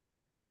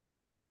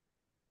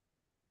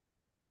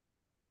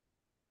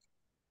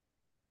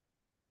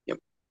 Yep.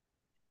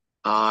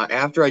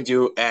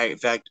 In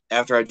fact,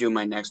 after I do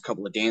my next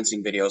couple of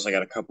dancing videos, I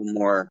got a couple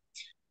more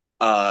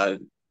uh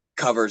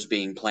covers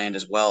being planned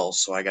as well,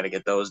 so I got to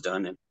get those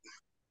done.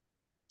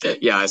 And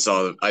yeah, I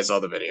saw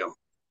the video.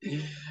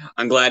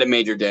 I'm glad it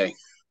made your day.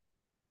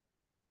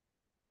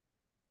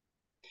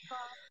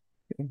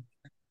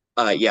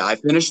 Yeah, I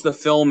finished the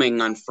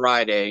filming on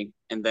Friday,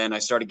 and then I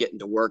started getting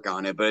to work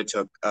on it, but it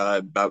took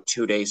about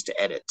 2 days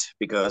to edit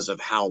because of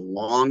how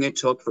long it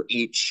took for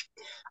each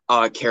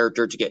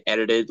character to get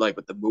edited, like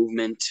with the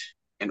movement,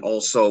 and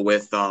also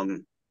with uh,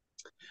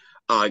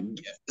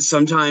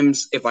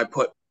 sometimes if I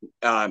put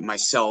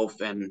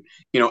myself and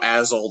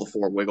as all the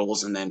four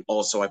Wiggles, and then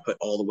also I put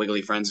all the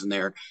Wiggly friends in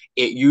there,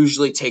 it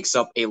usually takes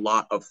up a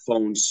lot of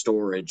phone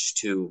storage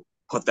to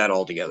put that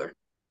all together.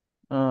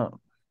 Oh,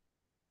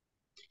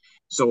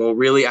 So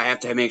really, I have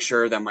to make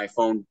sure that my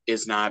phone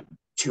is not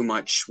too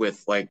much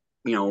with like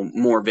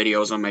more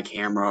videos on my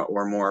camera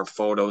or more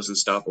photos and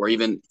stuff, or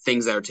even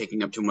things that are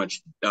taking up too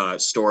much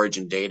storage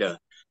and data.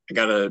 I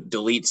gotta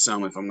delete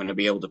some if I'm going to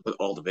be able to put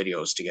all the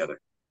videos together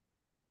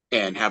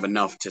and have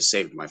enough to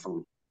save my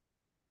phone.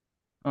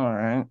 all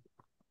right.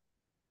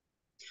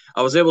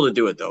 I was able to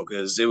do it though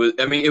because it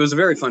was a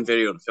very fun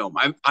video to film.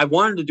 I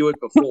wanted to do it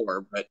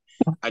before, but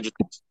I just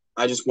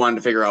I just wanted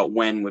to figure out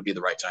when would be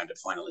the right time to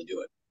finally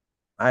do it.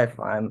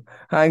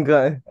 I'm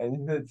good.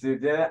 And since you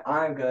did it,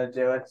 I'm gonna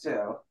do it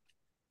too.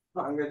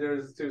 I'm gonna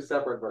do two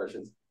separate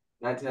versions.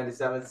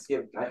 1997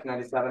 skip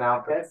 1997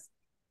 outfits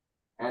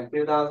and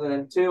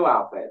 2002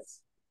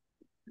 outfits.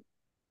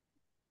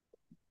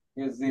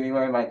 You see me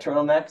wearing my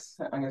turtlenecks.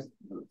 I'm gonna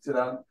do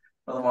that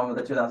for the one with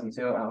the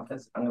 2002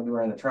 outfits. I'm gonna be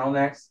wearing the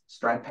turtlenecks,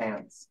 striped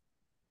pants.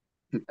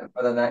 And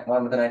for the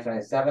one with the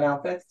 1997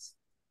 outfits,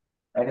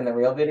 like in the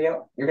real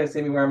video, you're gonna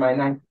see me wearing my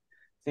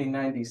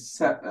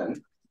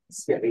 1997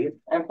 skippy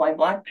and plain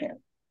black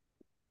pants.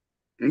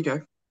 Okay.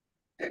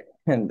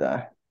 And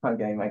I'm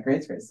getting my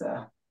green screen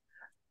set.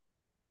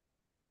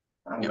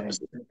 I'm Yep. getting my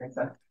green screen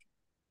set.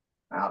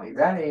 I'll be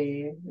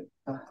ready.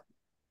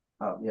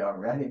 Hope you're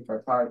ready for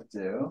part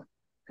two.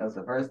 Because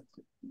the first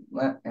in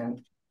less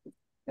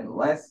than in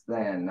less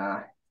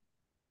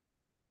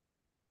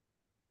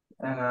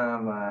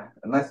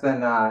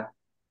than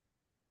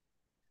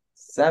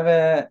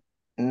seven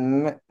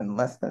in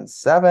less than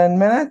 7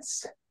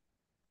 minutes.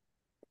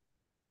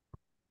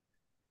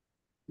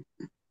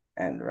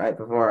 And right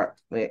before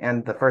we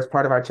end the first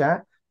part of our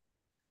chat,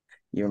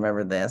 you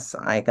remember this.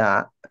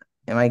 Am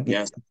I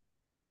Yes.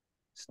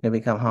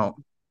 Snoopy come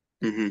home?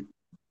 Hmm.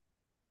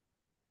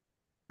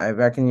 I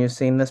reckon you've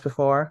seen this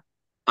before.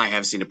 I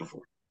have seen it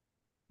before.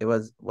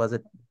 Was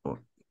it,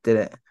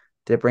 did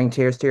it bring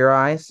tears to your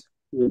eyes?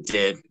 It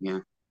did. Yeah.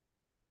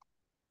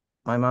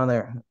 My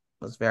mother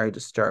was very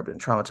disturbed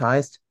and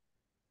traumatized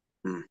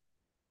Mm.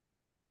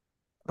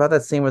 about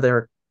that scene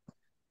where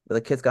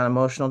the kids got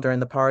emotional during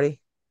the party.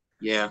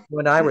 Yeah. You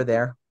and I Mm. were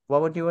there.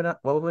 What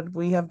would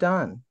we have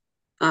done?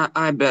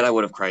 I bet I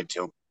would have cried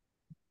too.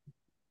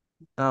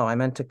 Oh, I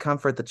meant to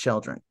comfort the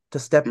children, to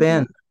step Hmm.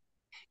 in.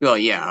 Well,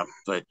 yeah,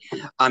 but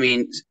I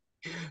mean,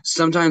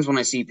 sometimes when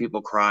I see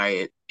people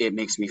cry, it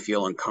makes me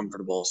feel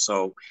uncomfortable.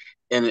 So,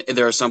 and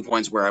there are some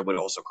points where I would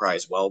also cry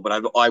as well, but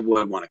I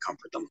would want to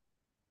comfort them,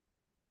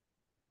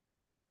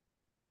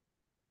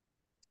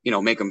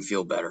 make them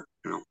feel better,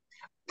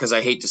 because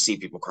I hate to see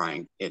people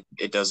crying. It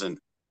doesn't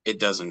it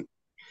doesn't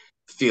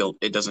feel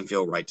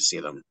right to see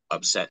them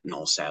upset and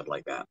all sad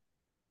like that.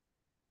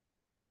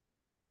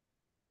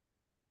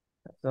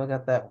 Still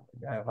got that.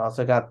 I've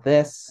also got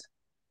this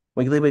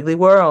Wiggly Wiggly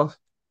World.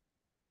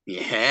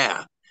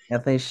 Yeah.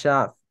 Anthony's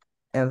shot.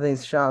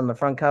 Anthony's shot on the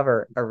front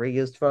cover, a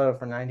reused photo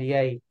from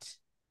 '98.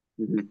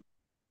 Hmm.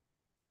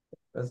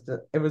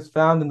 It was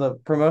found in the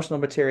promotional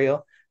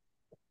material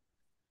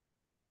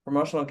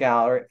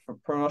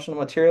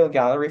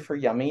gallery for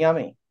Yummy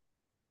Yummy.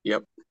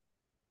 Yep.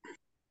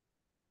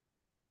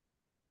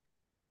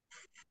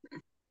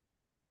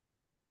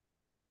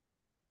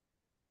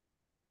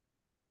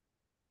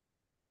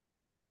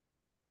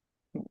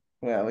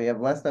 Well, we have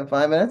less than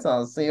 5 minutes.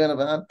 I'll see you in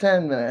about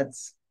 10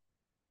 minutes.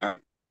 Uh,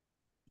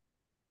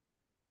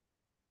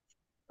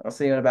 I'll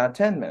see you in about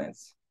 10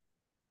 minutes.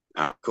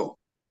 cool.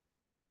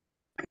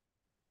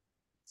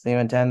 See you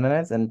in 10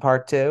 minutes in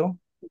part two.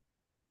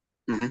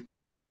 Hmm.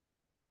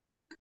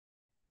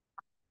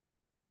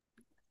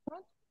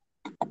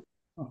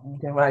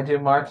 Okay, when I do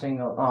marching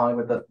along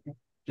with the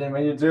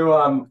when you do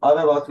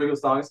other Los Wiggle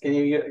songs, can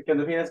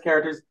the Peanuts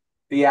characters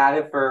be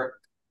added for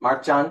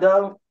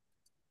marchando?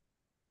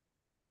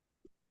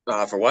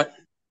 For what?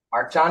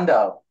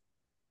 Marchando.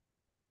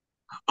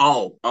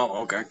 Oh,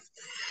 okay.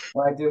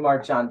 When I do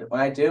Marchando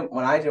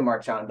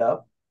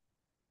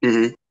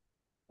Hmm.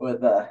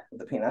 with the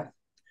peanut,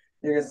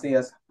 you're gonna see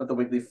us with the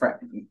Wiggly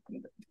friend.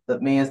 The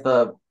me as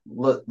the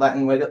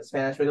Latin Wiggles,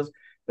 Spanish Wiggles,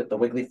 with the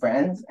Wiggly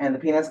friends, and the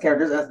Peanuts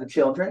characters as the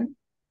children.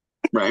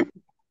 Right.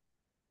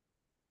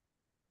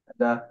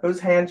 Whose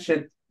hand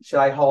should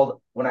I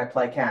hold when I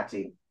play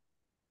catchy?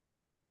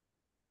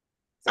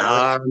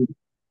 Sally, Um,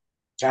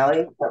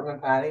 Sally,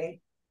 Peppermint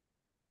Patty,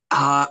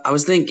 I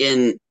was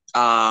thinking,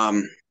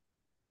 um,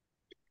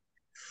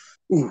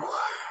 ooh,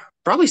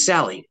 probably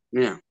Sally.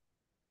 Yeah.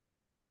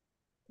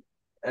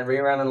 and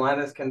Rerun and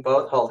Linus can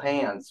both hold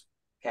hands,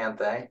 can't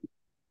they?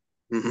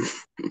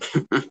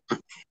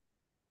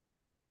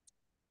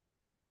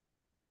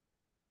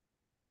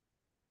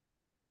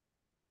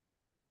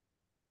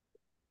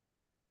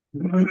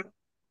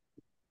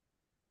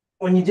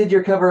 When you did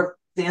your cover of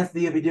Dance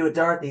the Ooby Doo with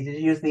Dorothy, did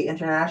you use the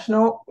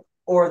international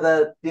or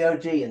the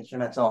OG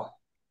instrumental?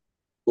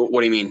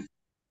 What do you mean?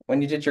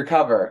 When you did your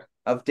cover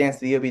of Dance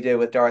the Ooby Doo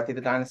with Dorothy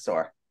the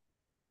dinosaur.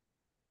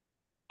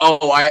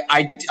 Oh,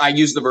 I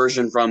used the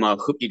version from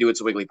Hoop You Do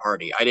It's a Wiggly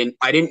Party. I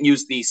didn't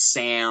use the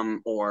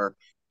Sam or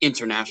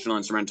International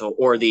Instrumental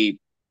or the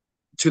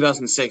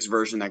 2006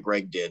 version that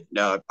Greg did.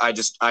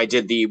 I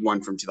did the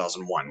one from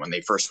 2001 when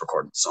they first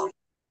recorded the song.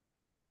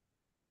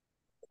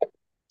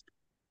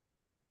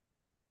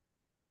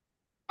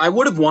 I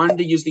would have wanted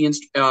to use the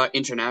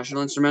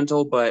international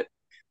instrumental, but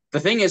the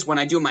thing is, when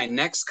I do my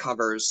next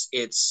covers,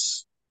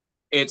 it's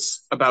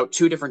about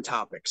two different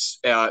topics.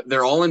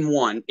 They're all in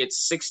one.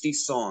 It's 60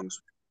 songs.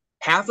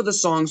 Half of the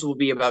songs will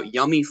be about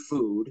yummy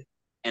food,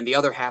 and the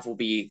other half will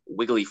be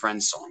Wiggly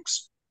Friends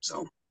songs.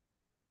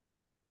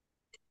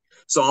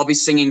 So I'll be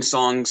singing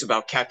songs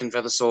about Captain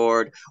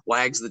Feathersword,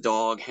 Wags the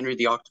dog, Henry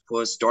the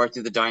octopus, Dorothy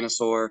the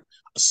dinosaur,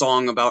 a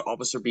song about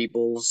Officer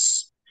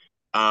Beeples,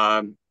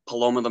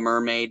 Paloma the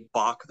mermaid,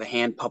 Bach the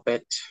hand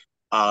puppet,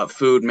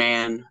 Food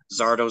Man,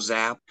 Zardo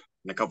Zap,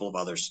 and a couple of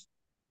others.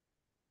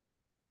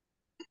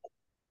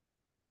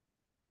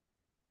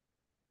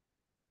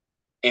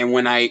 And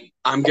when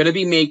I'm gonna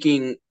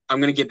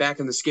get back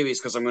in the skivvies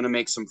because I'm gonna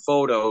make some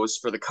photos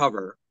for the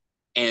cover,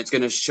 and it's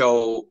gonna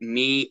show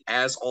me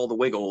as all the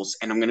Wiggles,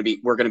 and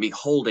we're gonna be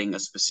holding a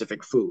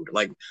specific food.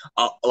 Like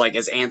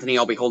as Anthony,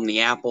 I'll be holding the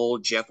apple.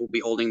 Jeff will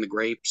be holding the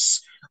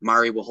grapes.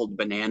 Mari will hold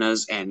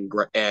bananas, and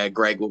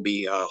Greg will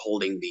be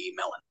holding the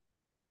melon.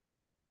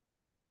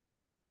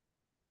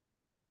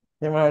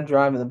 Then when I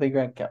drive in the big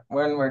red car,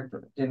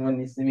 when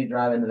you see me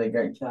driving the big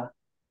red car,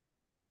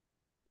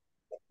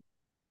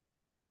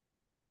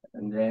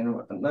 and Jane,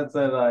 that's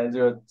it. I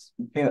do a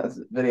peanuts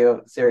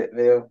video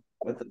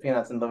with the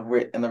peanuts in the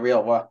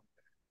real world.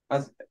 I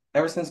was,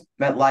 ever since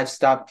MetLife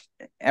stopped,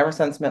 ever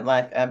since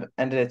MetLife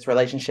ended its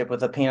relationship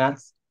with the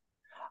peanuts,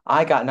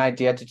 I got an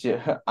idea to do.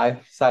 I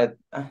decided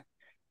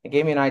it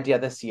gave me an idea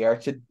this year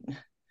to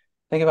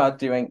think about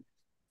doing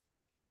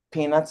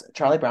Peanuts,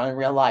 Charlie Brown in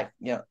real life.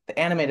 The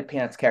animated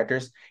Peanuts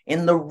characters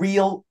in the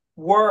real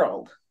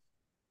world,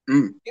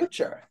 Mm.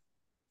 future,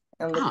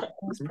 and the Ah.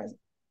 present,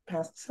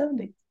 past the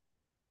 70s.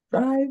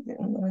 Drive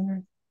in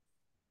the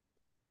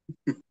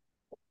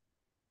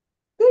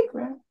big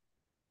red.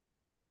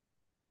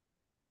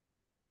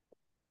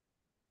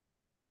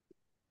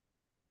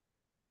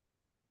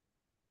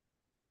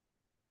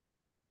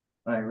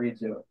 I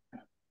read you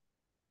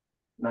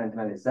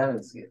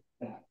 1997 skit.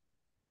 Did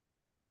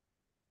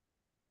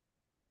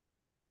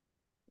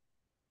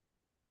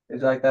you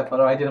like that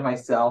photo I did of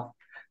myself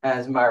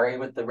as Murray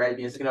with the red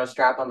music note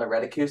strap on the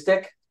red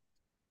acoustic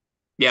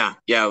Yeah,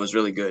 it was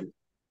really good.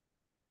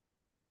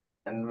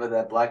 and with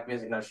that black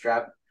music note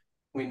strap?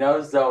 We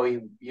know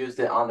Zoe used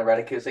it on the red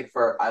acoustic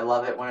for I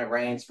Love It When It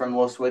Rains from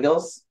Los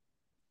Wiggles.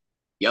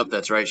 Yep,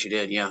 that's right. She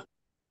did. Yeah.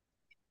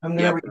 I'm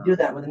gonna Yep. redo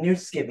that with the new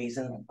skivvies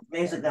and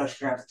music note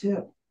straps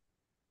too.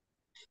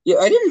 Yeah,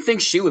 I didn't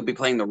think she would be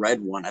playing the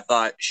red one. I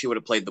thought she would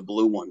have played the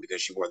blue one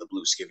because she wore the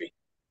blue skivvy.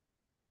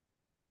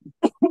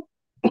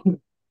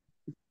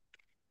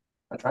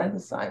 I'm trying to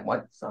decide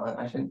what song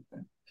I should.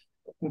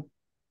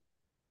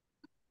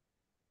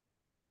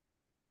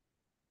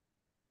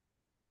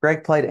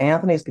 Greg played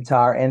Anthony's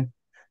guitar in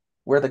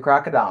We're the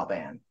Crocodile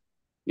Band.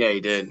 Yeah, he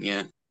did.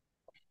 Yeah.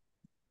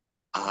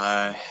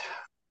 Uh,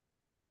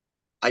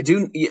 I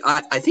do.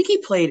 I think he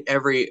played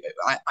every.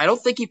 I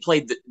don't think he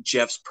played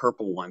Jeff's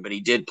purple one, but he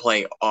did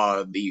play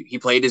he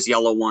played his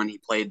yellow one. He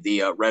played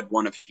the red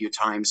one a few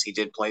times. He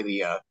did play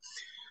the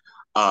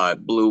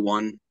blue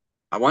one.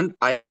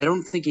 I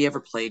don't think he ever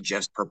played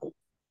Jeff's purple.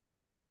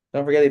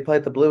 Don't forget he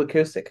played the blue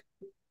acoustic.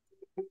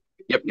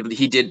 Yep,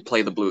 he did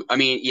play the blue. I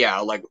mean, yeah,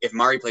 like if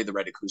Mari played the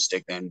red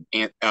acoustic, then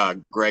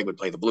Greg would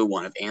play the blue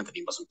one if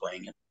Anthony wasn't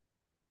playing it.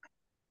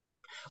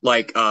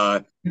 Like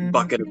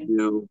Bucket of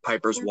Blue,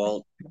 Piper's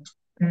Waltz,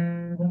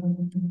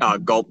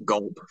 Gulp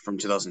Gulp from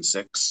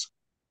 2006.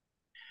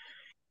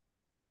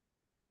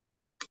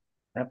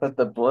 I put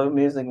the blue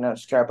music note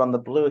strap on the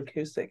blue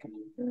acoustic.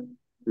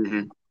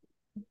 Mm-hmm.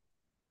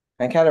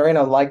 And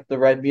Katarina liked the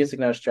red music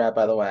note strap,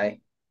 by the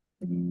way.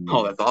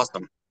 Oh, that's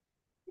awesome.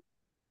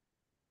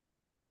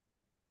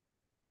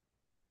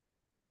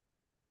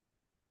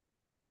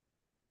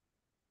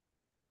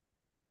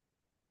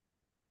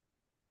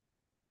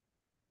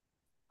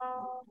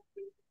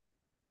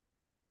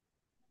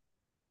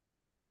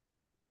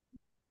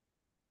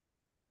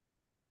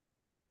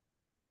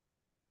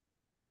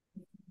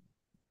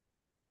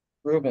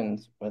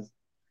 Rubens was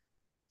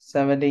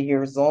 70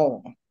 years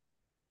old. Hmm.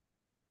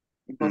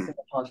 Requesting an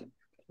apology.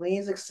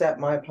 Please accept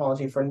my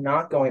apology for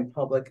not going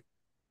public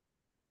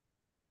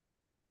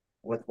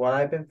with what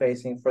I've been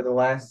facing for the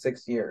last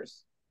 6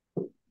 years.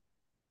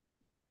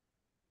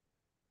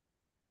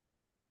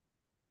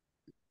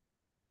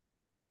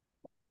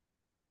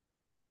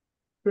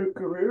 Her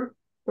career?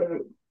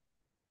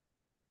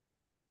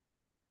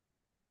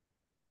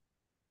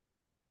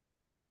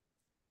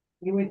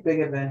 Huey's Big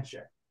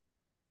Adventure.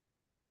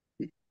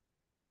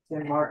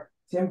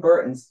 Tim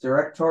Burton's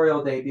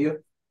directorial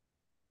debut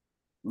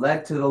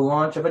led to the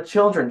launch of a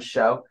children's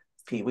show,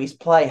 Pee-wee's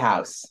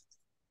Playhouse.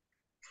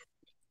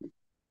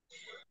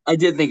 I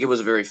did think it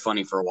was very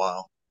funny for a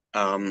while.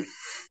 Um,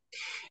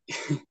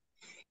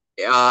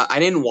 I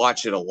didn't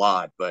watch it a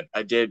lot, but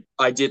I did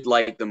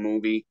like the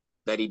movie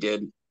that he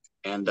did,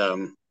 and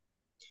a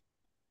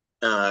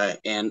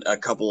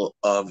couple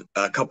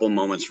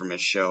moments from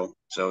his show.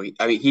 So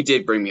I mean, he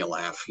did bring me a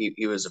laugh.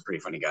 He was a pretty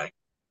funny guy.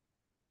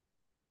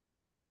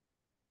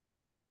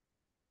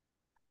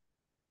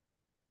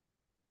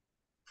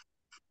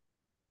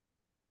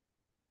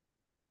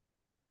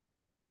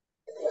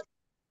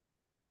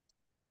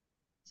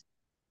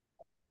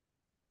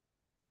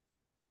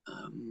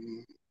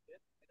 Um,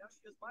 Now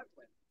she has my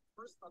plan.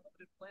 First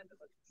unlimited plan that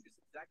lets her choose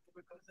exactly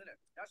what goes in it.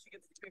 Now she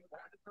gets to pick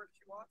one of the perks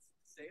she wants,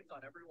 saves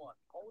on every one.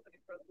 All with an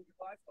incredible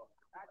life.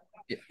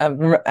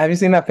 Have you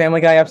seen that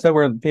Family Guy episode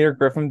where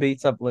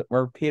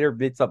Peter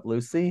beats up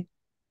Lucy?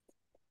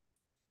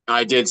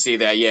 I did see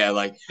that. Yeah,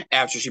 like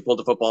after she pulled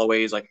the football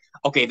away, he's like,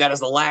 "Okay, that is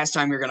the last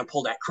time you're gonna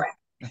pull that crap.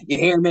 You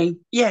hear me?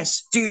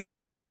 Yes. Do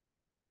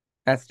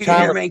That's you hear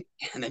child. me?"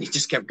 And then he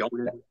just kept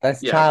going.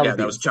 That's Yeah, child yeah,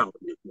 that was abuse. child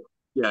abuse.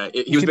 Yeah,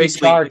 He he was should be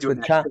basically charged doing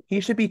with that. child. He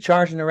should be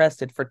charged and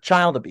arrested for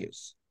child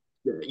abuse.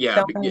 Yeah,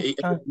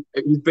 Don't-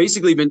 he's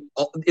basically been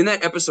in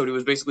that episode. He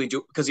was basically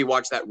because he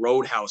watched that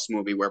Roadhouse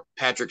movie where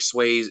Patrick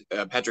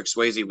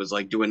Swayze was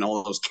like doing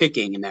all those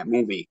kicking in that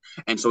movie,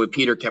 and so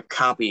Peter kept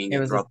copying It it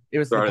was a, throughout it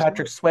was the throughout his.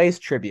 Patrick Swayze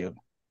tribute.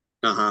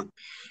 Uh-huh.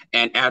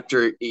 And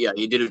after, yeah,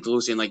 he did it to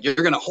Lucy and like, "You're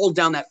gonna hold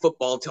down that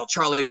football until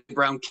Charlie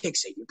Brown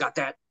kicks it. You got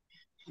that?"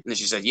 And then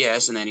she said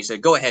yes, and then he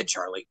said, "Go ahead,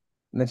 Charlie."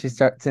 And then she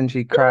starts and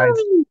she cries.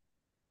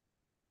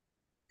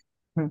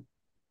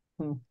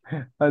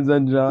 I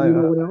said, You know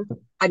John. what else?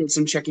 I did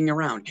some checking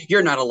around.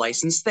 You're not a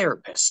licensed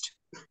therapist.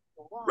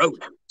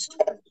 Roadhouse.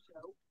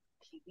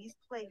 Pee-wee's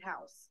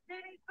Playhouse.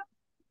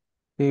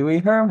 Pee Wee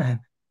Herman.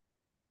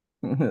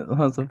 That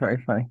was very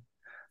funny.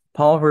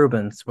 Paul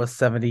Rubens was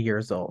 70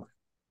 years old.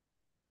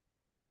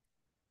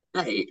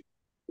 Hey,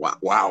 wow,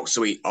 wow.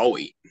 So he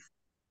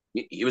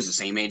was the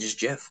same age as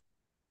Jeff.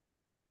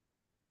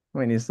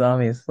 When you saw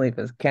me asleep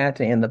as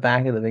catching in the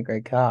back of the big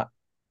gray car.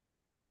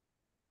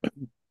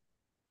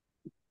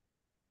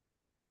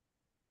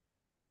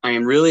 I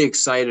am really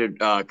excited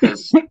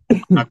because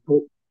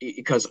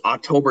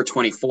October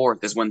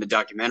 24th is when the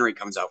documentary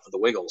comes out for the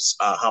Wiggles,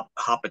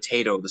 Hot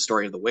Potato, the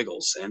story of the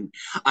Wiggles, and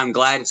I'm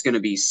glad it's going to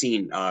be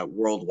seen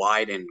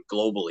worldwide and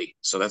globally.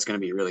 So that's going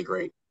to be really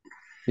great.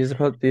 Do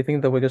you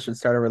think the Wiggles should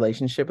start a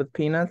relationship with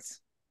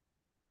Peanuts?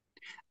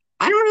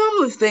 I don't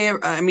know if they.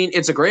 I mean,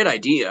 it's a great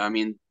idea. I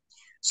mean,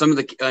 some of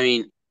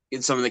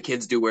the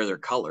kids do wear their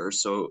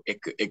colors, so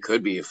it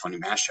could be a funny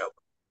mashup.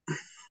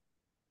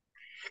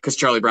 Because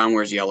Charlie Brown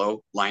wears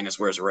yellow, Linus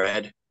wears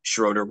red,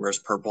 Schroeder wears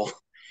purple,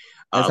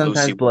 And sometimes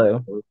Lucy wears blue.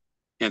 blue,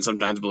 and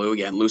sometimes blue.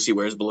 Yeah, and Lucy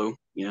wears blue.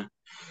 Yeah.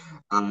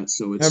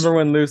 So Remember it's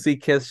when Lucy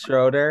kissed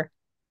Schroeder?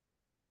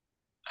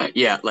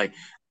 yeah, like,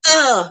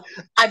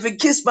 I've been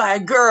kissed by a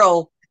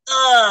girl.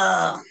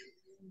 I've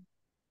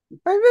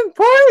been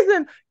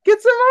poisoned.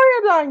 Get some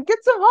iodine. Get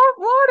some hot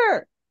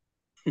water.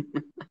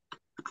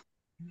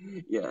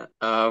 Yeah.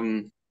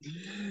 I'm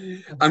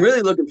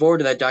really looking forward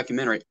to that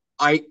documentary.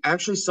 I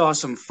actually saw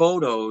some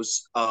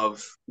photos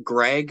of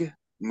Greg,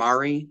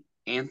 Mari,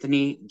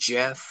 Anthony,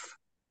 Jeff,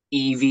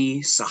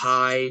 Evie,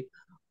 Sahai,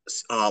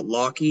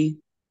 Lockie,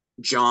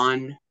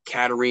 John,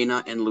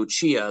 Katerina, and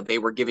Lucia. They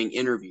were giving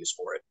interviews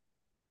for it.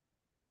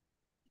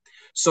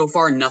 So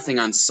far, nothing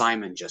on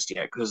Simon just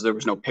yet because there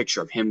was no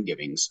picture of him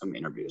giving some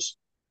interviews.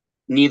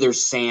 Neither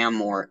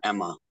Sam or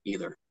Emma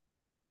either.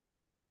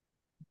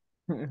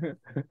 Griffin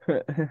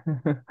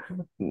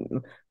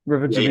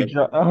Yeah, should be.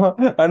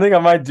 yeah. I think I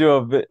might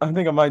do I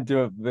think I might do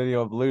a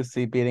video of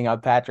Lucy beating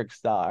up Patrick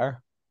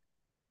Star.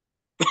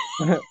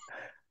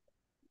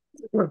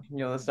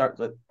 Let's start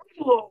with.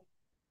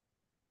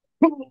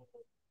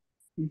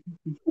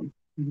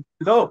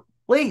 No,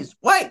 please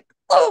wait.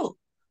 Oh,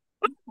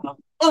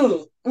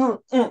 oh,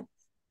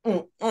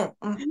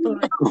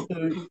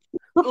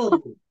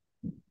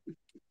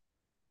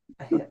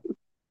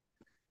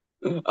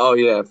 Oh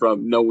yeah,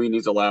 from No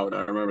Weenies Allowed.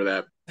 I remember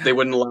that. They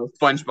wouldn't allow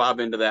SpongeBob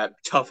into that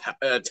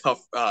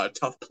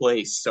tough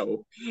place,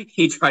 so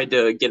he tried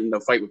to get into a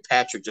fight with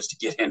Patrick just to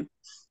get in.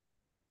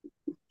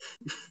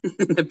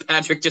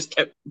 Patrick just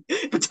kept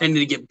pretending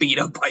to get beat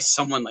up by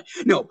someone. Like,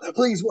 no,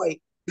 please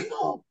wait.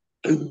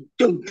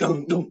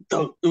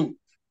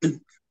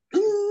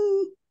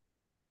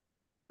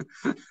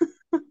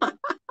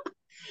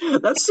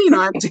 That scene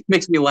actually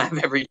makes me laugh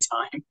every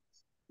time.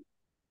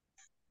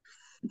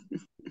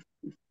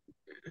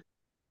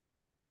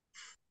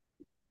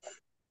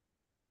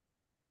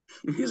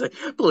 He's like,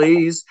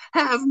 "Please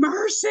have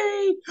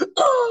mercy."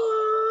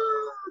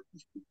 Oh!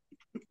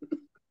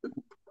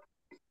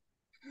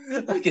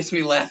 That gets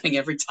me laughing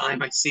every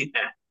time I see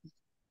that.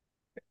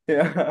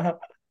 Yeah.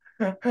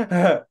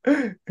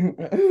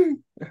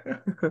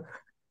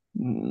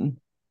 Mm.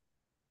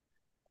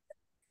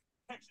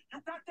 Pixie, you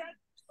got that?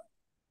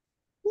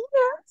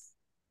 Yes.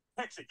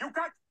 Pixie,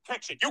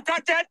 you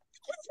got that?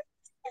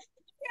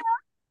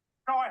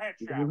 Go ahead,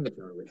 Shaq.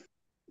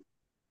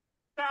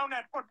 Down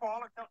that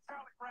football until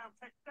Charlie Brown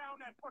takes down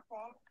that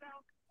football.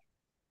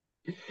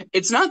 Down.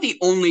 It's not the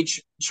only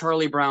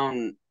Charlie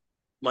Brown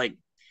like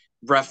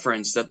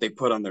reference that they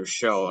put on their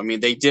show. I mean,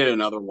 they did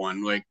another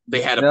one. Like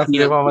they had a And also the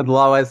peanut. one with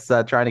Lois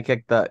trying to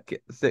kick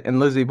and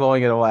Lucy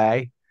pulling it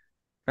away,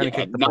 trying to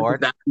Yeah, kick the not just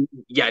board. that.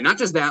 Yeah, not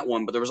just that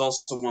one, but there was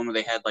also one where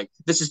they had like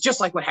this is just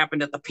like what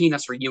happened at the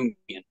Peanuts reunion.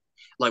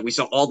 Like we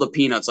saw all the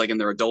Peanuts like in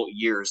their adult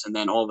years, and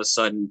then all of a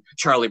sudden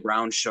Charlie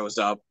Brown shows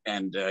up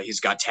and he's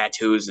got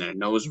tattoos and a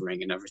nose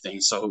ring and everything.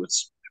 So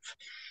it's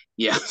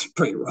yeah, it's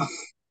pretty rough.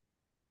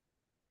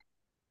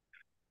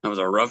 That was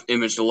a rough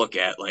image to look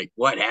at. Like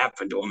what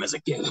happened to him as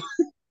a kid?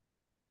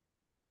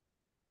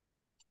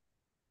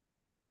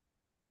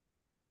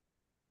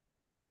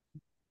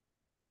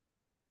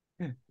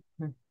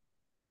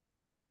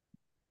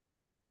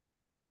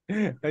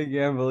 I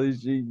can't believe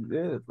she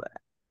did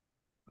that.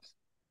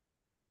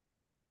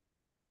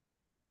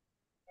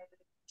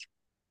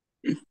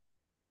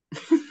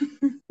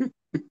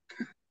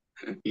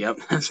 Yep,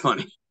 that's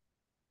funny.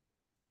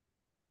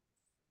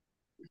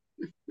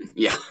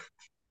 Yeah,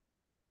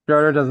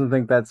 Schroeder doesn't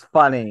think that's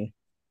funny.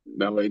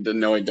 no, he didn't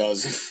know he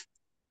does.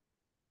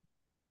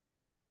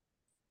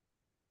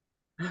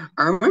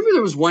 I remember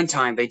there was one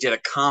time they did a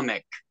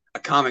comic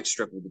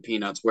strip of the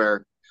Peanuts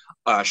where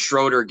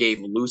Schroeder gave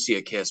Lucy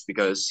a kiss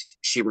because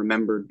she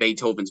remembered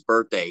Beethoven's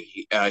birthday.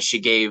 She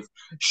gave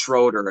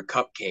Schroeder a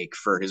cupcake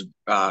for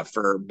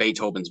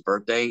Beethoven's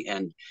birthday,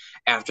 and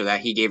after that,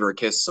 he gave her a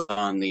kiss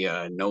on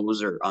the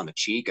nose or on the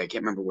cheek. I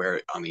can't remember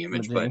where on the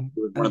image, but it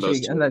was one of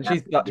those And two. then she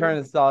turned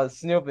and saw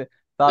Snoopy,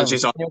 thought Then it she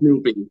was saw Snoopy,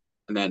 Snoopy,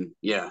 and then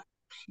yeah,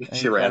 and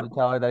she he tried ran. to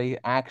tell her that he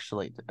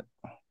actually did.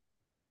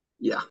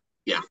 Yeah,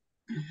 yeah.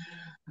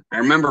 I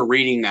remember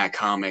reading that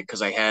comic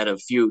because I had a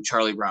few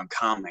Charlie Brown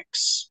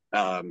comics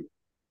back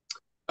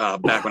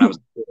when I was.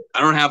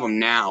 I don't have them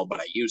now, but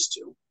I used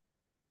to.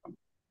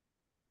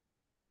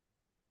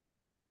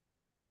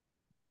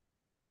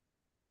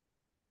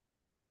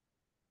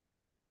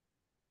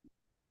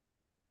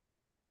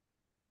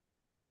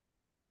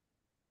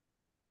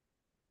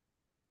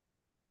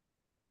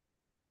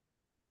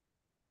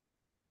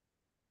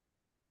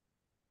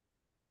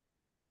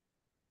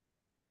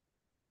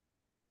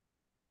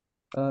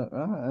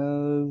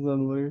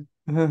 Lucy.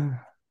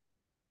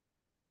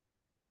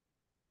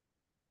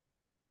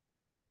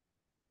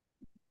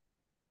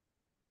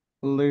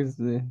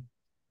 Lucy.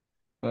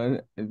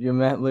 But if you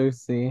met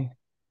Lucy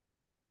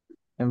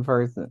in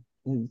person,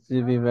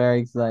 she'd be very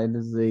excited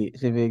to see.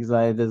 She'd be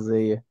excited to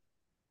see you.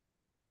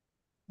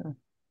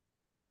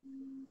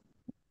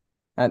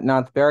 At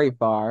Knott's Berry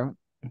Farm,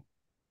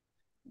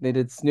 they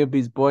did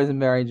Snoopy's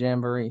Boysenberry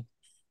Jamboree.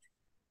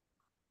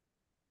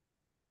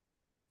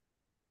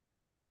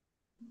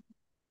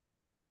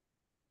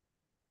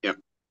 Yep.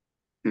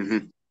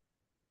 Mm-hmm.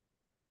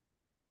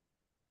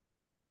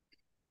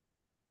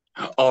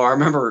 Oh, I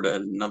remembered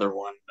another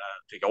one.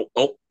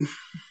 Oh,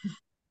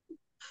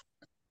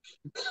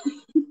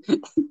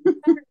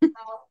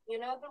 You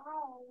know the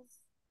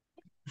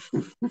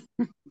rules.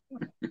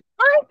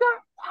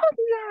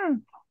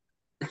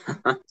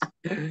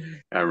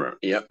 I remember.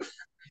 Yep.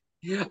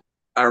 Yeah.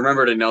 I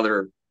remembered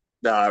another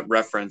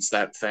reference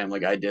that Family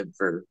Guy did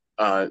for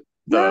the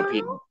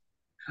No.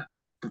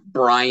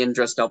 Brian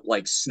dressed up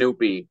like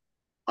Snoopy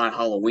on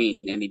Halloween,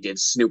 and he did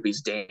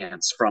Snoopy's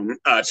dance from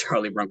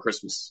Charlie Brown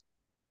Christmas.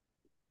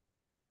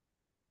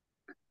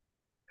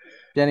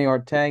 Jenny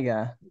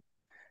Ortega,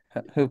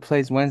 who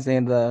plays Wednesday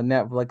in the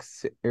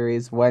Netflix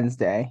series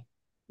Wednesday.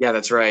 Yeah,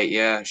 that's right.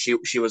 Yeah,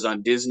 she was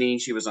on Disney.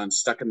 She was on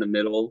Stuck in the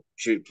Middle.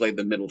 She played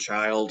the middle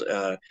child.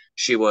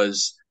 She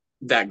was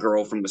that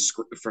girl from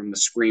the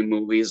Scream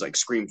movies, like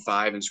Scream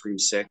 5 and Scream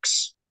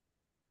 6.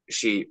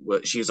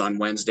 She's on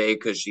Wednesday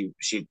because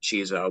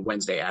she's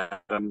Wednesday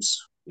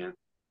Adams. Yeah.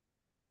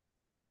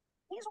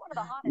 He's one of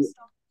the hottest.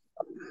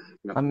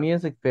 A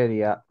music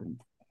video.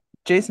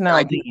 Jason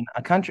I Aldean,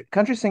 a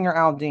country singer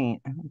Aldean.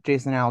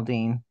 Jason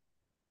Aldean.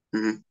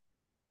 mhm.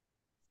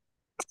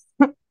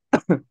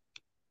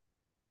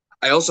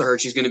 I also heard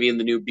she's going to be in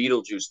the new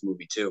Beetlejuice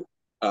movie too,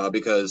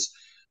 because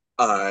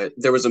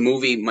there was a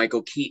movie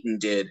Michael Keaton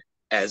did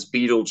as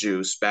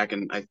Beetlejuice back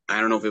in I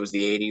don't know if it was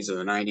the 80s or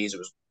the 90s. It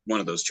was one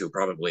of those two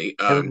probably. It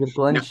was with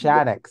Glenn Now,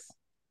 Shaddix.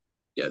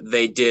 yeah,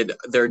 they did.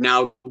 They're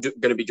now going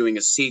to be doing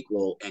a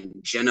sequel, and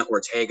Jenna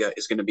Ortega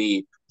is going to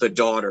be the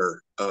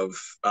daughter of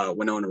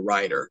Winona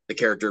Ryder, the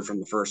character from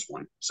the first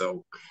one.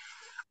 So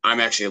I'm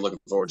actually looking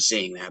forward to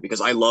seeing that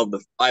because I love the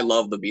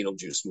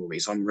Beetlejuice movie,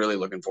 so I'm really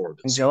looking forward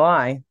to In seeing.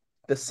 July,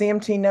 the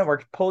CMT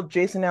network pulled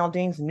Jason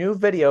Aldean's new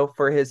video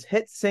for his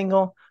hit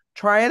single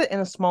Try It in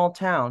a Small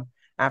Town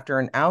after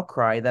an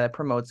outcry that it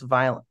promotes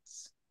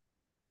violence.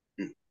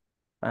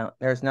 Mm.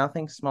 There's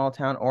nothing small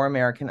town or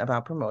American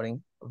about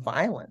promoting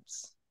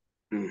violence.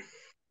 Mm.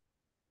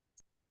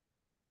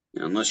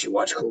 Unless you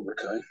watch Cobra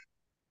Kai.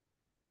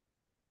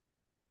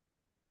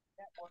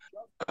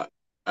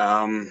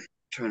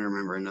 Trying to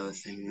remember another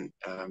thing.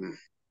 I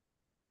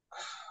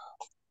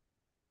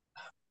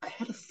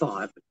had a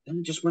thought, but then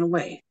it just went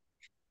away.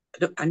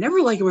 I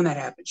never like it when that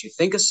happens. You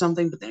think of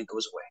something, but then it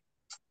goes away.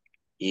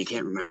 You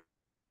can't remember.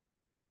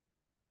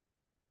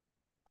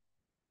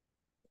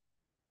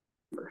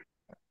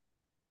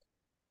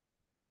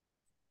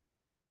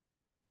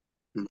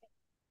 Hmm.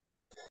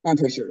 I'm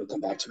pretty sure it'll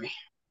come back to me.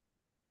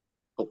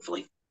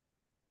 Hopefully.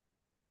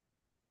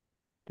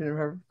 Do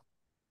you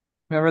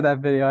remember that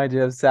video I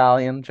did of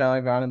Sally and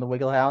Charlie Brown in the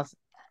Wiggle House?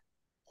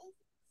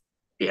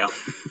 Yeah.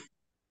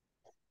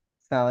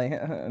 Sally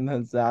and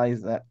then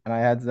Sally's and I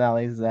had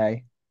Sally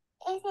say,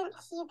 Isn't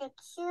he the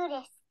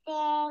cutest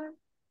thing?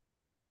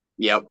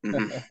 Yep.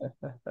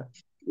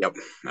 Yep.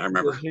 I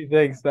remember. She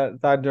thinks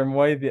that Dr.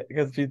 Moivian,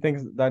 because she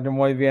thinks Dr.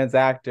 Moivian's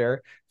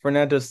actor,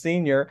 Fernando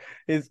Sr.,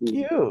 is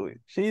Mhm.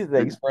 cute. She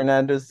thinks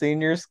Fernando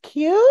Sr.'s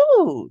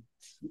cute.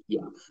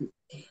 Yeah.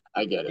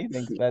 I get She it.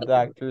 thinks that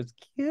doctor's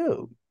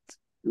cute.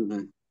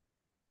 Mm-hmm.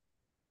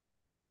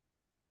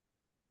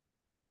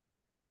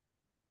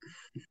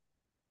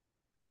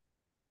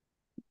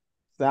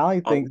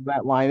 Sally Oh, thinks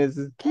that line is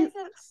cute.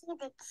 Isn't he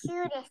the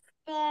cutest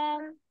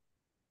thing?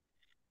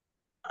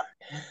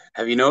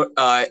 have you know,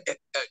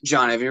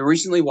 John? Have you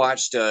recently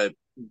watched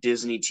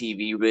Disney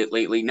TV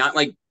lately? Not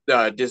like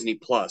Disney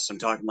Plus. I'm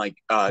talking like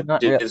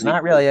Disney.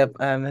 Not really. I've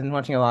been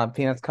watching a lot of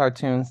Peanuts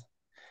cartoons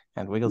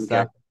and Wiggle Okay.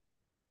 stuff.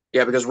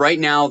 Yeah, because right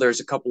now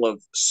there's a couple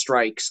of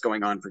strikes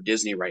going on for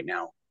Disney right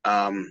now.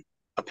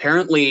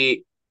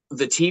 Apparently,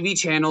 the TV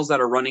channels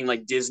that are running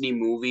like Disney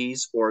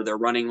movies, or they're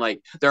running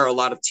like there are a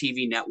lot of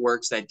TV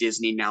networks that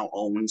Disney now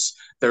owns.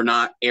 They're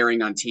not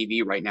airing on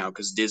TV right now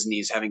because Disney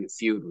is having a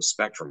feud with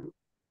Spectrum.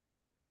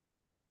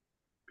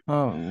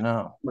 Oh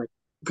no. Right.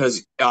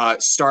 Because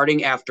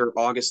starting after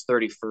August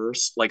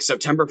 31st, like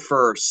September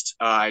 1st,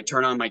 I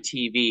turn on my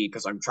TV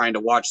because I'm trying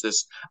to watch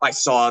this. I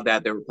saw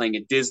that they were playing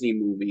a Disney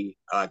movie,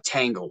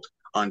 Tangled,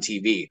 on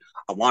TV.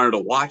 I wanted to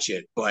watch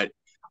it, but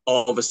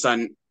all of a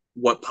sudden,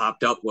 what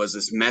popped up was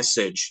this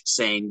message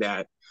saying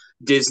that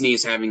Disney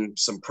is having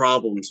some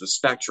problems with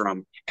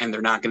Spectrum and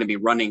they're not going to be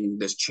running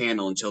this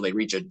channel until they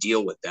reach a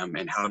deal with them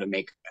and how to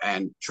make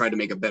and try to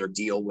make a better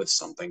deal with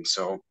something.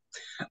 So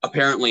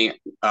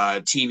apparently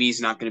TV's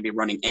not going to be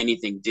running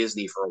anything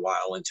Disney for a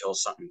while until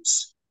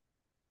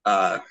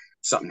uh,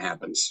 something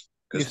happens.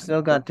 You've Because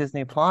still got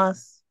Disney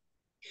Plus.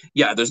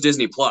 yeah, there's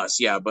Disney Plus,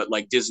 yeah, but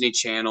like Disney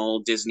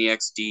Channel, Disney The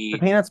XD,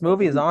 Peanuts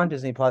movie is on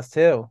Disney Plus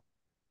too.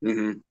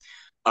 mm-hmm.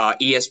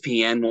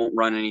 ESPN won't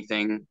run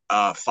anything.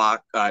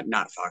 Fox,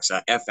 not Fox,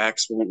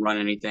 FX won't run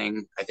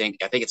anything. I think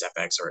it's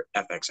FX or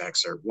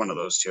FXX or one of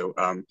those two.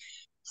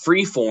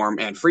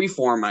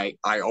 Freeform,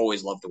 I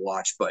always love to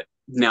watch, but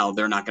now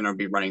they're not going to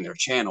be running their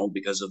channel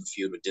because of the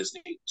feud with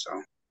Disney. So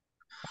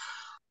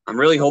I'm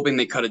really hoping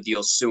they cut a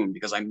deal soon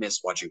because I miss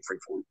watching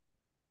Freeform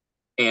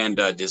and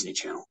Disney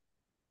Channel.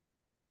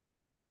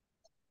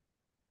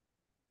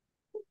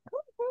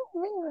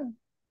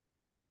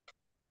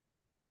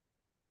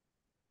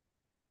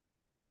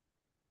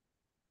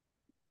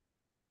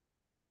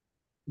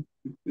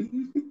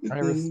 I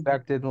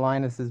respected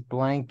Linus's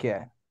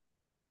blanket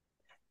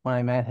when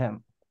I met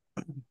him.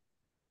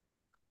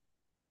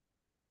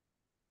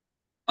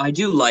 I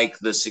do like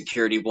the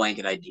security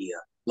blanket idea,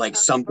 like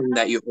something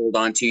that you hold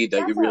on to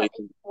that you really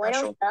think is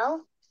special.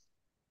 Well,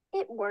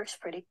 it works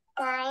pretty.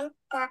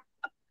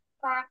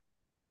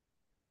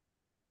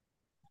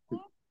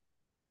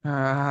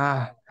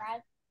 Ah.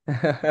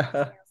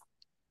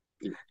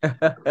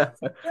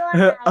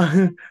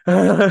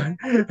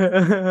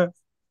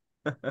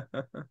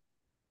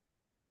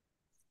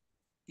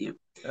 Yeah.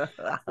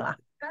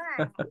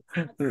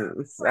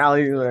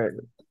 Sally, If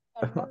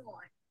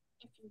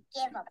you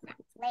give up that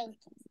blanket.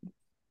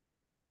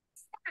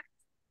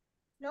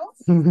 No.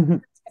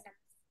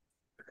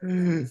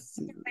 I'm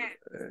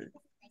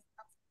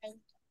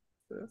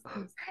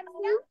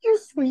not your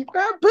sweet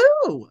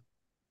baboo.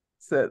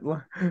 Said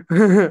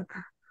A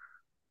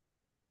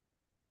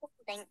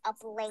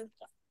blanket.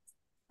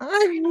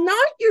 I'm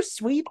not your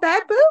sweet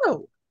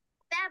baboo.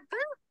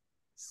 Baboo.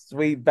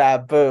 Sweet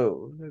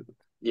baboo.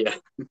 Yeah.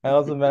 I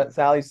also met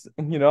Sally's,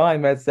 I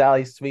met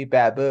Sally's sweet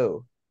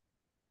baboo.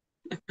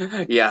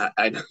 Yeah,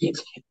 I know. It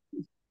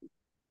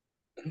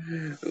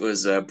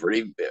was it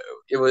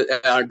was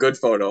a good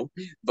photo,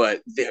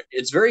 but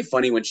it's very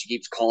funny when she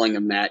keeps calling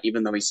him that,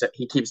 even though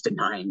he keeps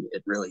denying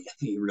it.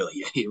 He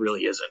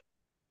really isn't.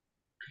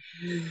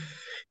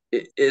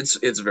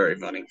 It's very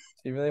funny.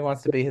 She really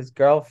wants to be his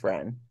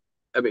girlfriend.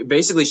 I mean,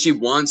 basically, she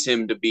wants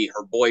him to be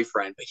her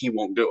boyfriend, but he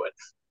won't do it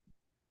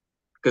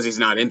because he's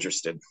not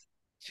interested.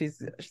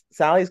 she's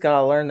Sally's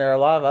gotta learn there are a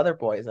lot of other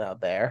boys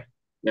out there.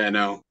 Yeah,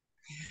 no.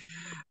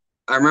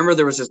 I remember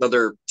there was this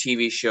other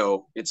TV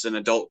show. It's an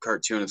adult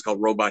cartoon. It's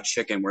called Robot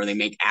Chicken, where they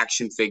make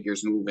action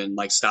figures move in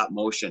like stop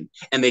motion,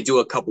 and they do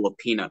a couple of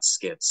Peanut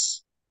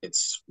skits.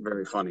 It's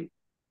very funny.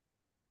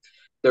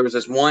 There was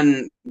this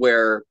one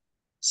where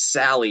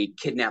Sally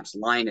kidnaps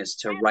Linus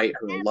to write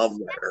her a love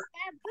letter,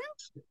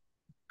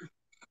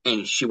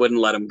 and she wouldn't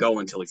let him go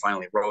until he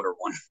finally wrote her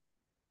one.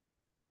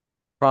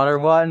 Brought her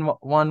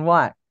one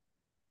what?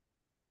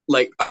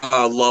 Like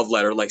a love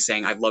letter, like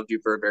saying, I've loved you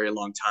for a very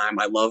long time.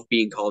 I love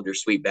being called your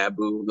sweet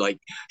babu.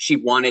 Like she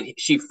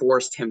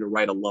forced him to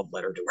write a love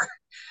letter to her.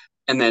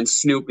 And then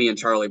Snoopy and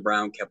Charlie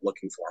Brown kept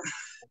looking for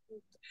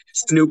him.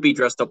 Snoopy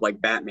dressed up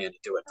like Batman to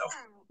do it, though.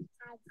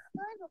 I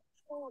could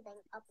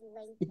holding up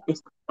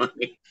Lincoln.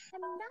 Funny.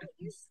 I'm not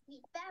your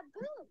sweet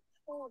baboon.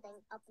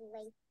 Holding up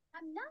Lincoln.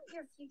 I'm not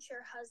your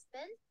future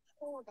husband.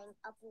 Holding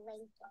up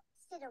Lincoln.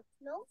 Sit up,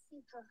 no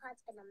future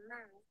husband of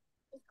mine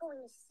is going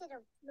to sit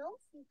up, no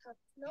future,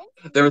 no.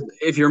 There was,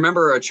 if you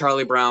remember,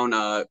 Charlie Brown.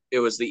 It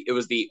was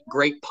the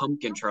Great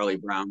Pumpkin Charlie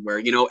Brown,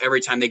 where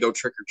every time they go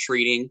trick or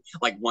treating,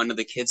 like one of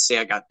the kids say,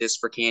 "I got this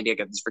for candy. I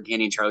got this for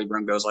candy," and Charlie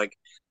Brown goes like,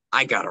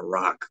 "I got a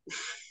rock."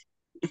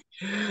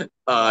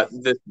 Yes.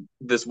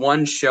 This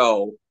one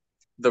show,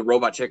 the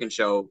Robot Chicken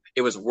show,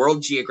 it was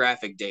World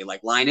Geographic Day.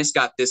 Like Linus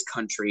got this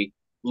country,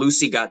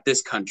 Lucy got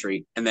this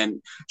country, and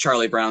then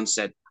Charlie Brown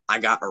said, "I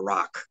got a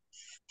rock."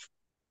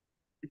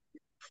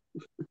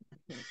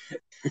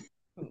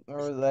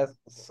 Or that's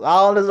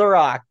solid as a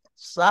rock.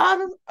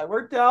 Solid as I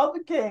worked out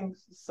the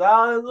Kings.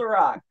 Solid as a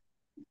rock.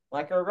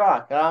 Like a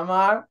rock, huh,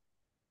 Marv?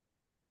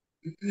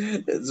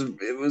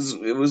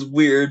 It was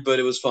weird, but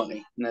it was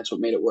funny, and that's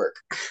what made it work.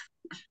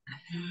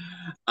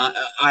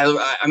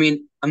 I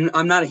mean,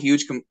 I'm not a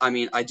huge. I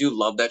mean, I do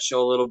love that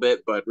show a little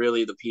bit, but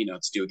really, the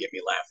Peanuts do get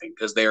me laughing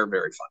because they are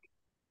very funny.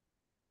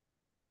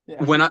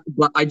 Yeah.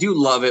 But I do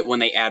love it when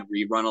they add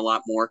rerun a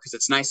lot more because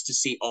it's nice to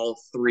see all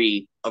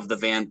three of the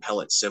Van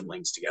Pellet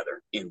siblings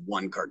together in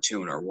one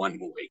cartoon or one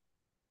movie.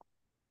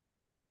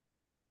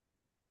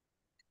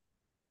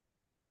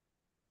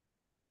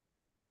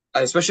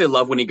 I especially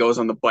love when he goes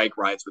on the bike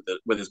rides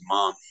with his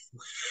mom.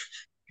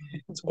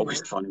 It's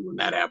always funny when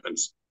that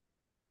happens.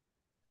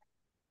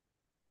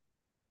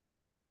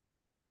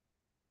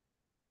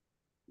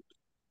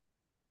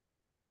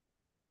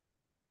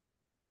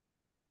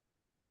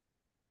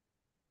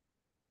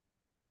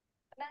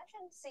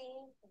 Imagine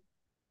seeing.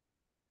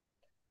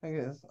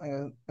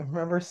 I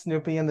remember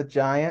Snoopy and the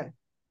Giant.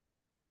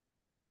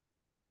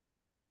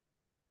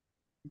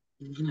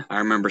 I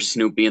remember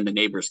Snoopy and the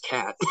neighbor's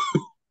cat.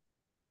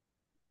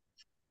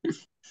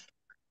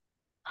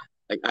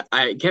 Like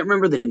I can't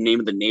remember the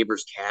name of the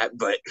neighbor's cat,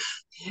 but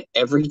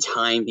every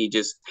time he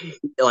just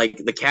like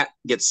the cat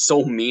gets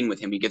so mean with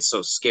him, he gets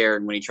so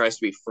scared. When he tries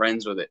to be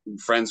friends with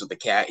the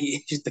cat,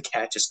 the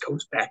cat just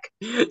goes back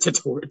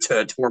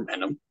to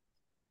torment him.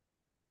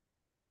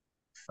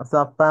 I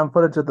saw found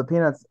footage of the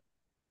Peanuts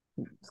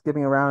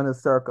skipping around in a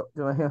circle,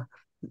 doing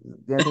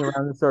dancing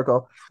around in a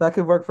circle. That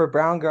could work for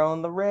Brown Girl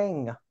in the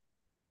Ring.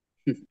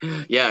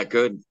 Yeah,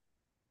 good.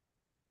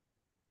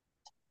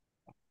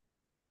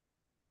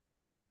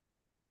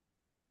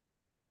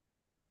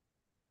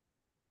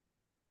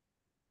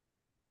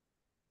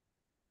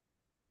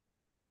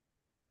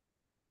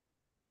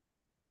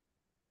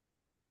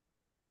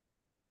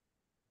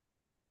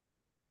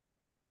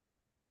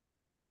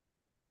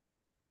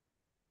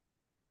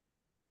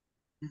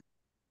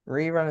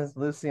 Rerun is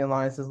Lucy and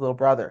Linus's little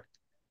brother.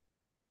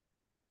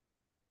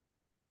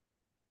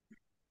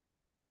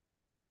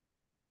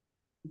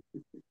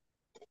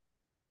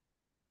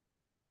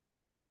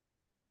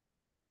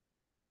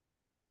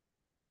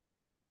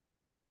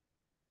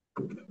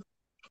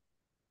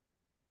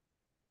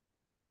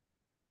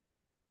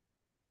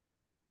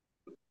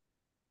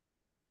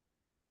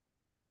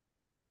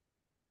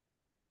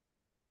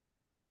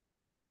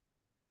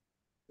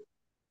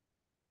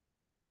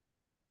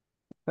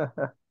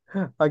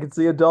 I can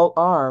see adult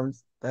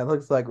arms. That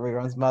looks like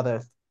Rerun's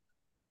mother.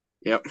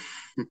 Yep.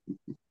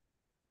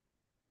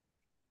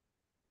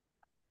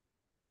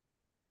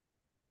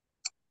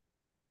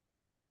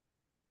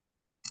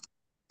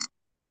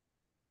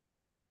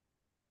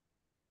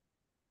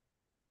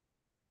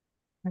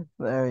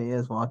 There he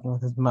is walking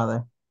with his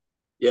mother.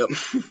 Yep.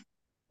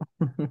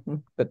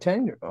 The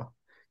 10-year-old.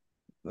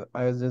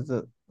 I was just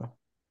a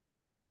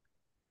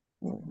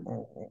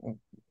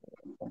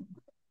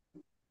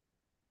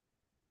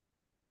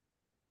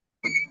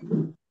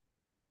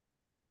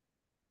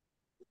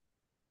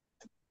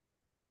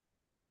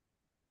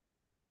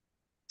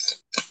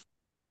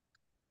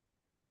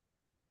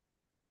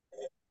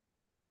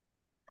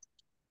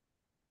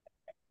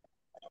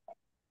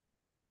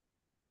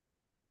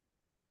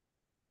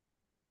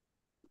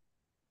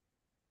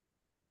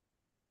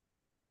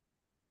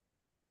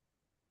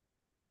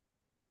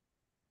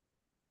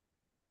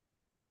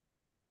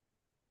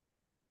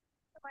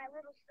My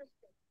little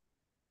sister.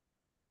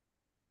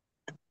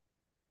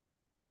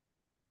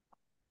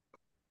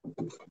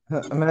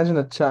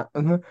 Imagine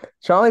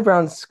Charlie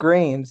Brown's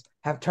screams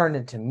have turned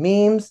into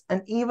memes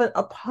and even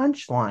a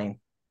punchline.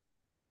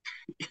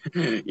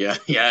 Yeah,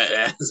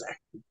 yeah, it is.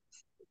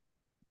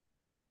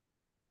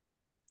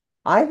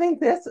 I think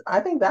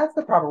that's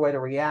the proper way to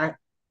react.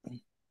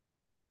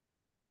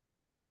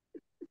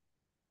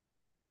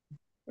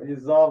 You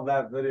saw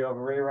that video of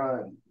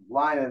rerun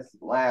Linus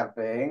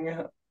laughing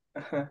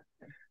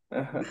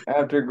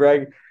after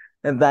Greg,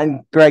 and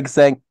then Greg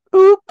saying,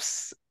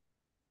 "Oops."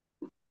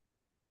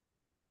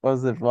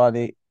 Was it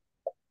funny?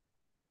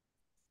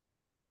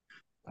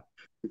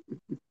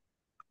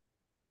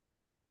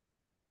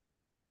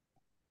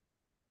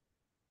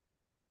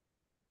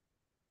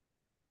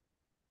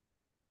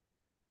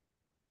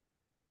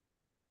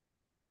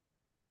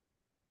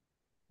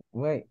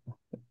 Wait,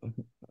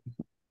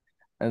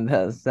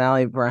 and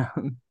Sally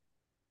Brown.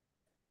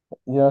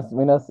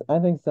 I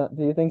think so.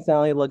 Do you think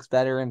Sally looks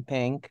better in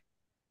pink?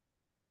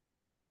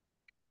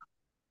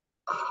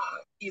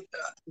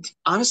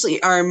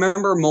 Honestly, I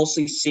remember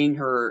mostly seeing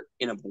her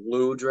in a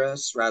blue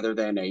dress rather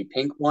than a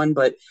pink one,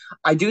 but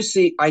I do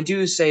say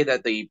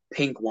that the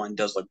pink one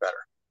does look better.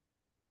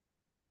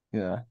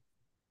 Yeah,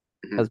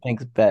 Mhm. because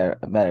pink's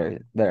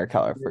better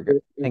color for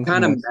good. It Pink's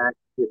kind of more.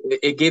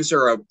 it gives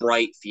her a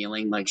bright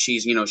feeling, like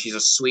she's a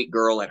sweet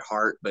girl at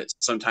heart, but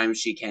sometimes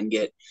she can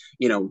get,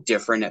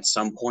 different at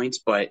some points,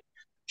 but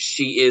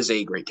she is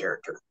a great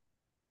character,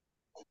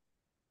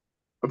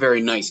 a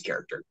very nice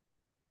character,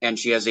 and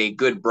she has a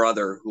good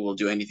brother who will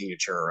do anything to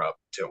cheer her up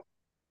too.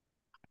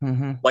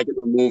 Hmm. Like in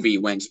the movie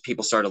when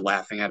people started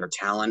laughing at her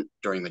talent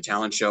during the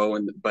talent show,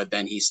 and but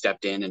then he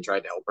stepped in and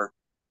tried to help her.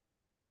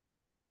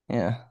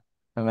 Yeah.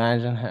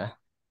 Imagine her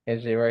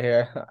if she were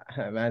here.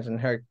 Imagine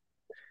her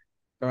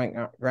throwing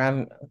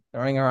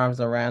her arms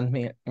around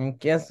me and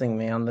kissing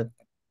me on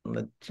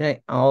the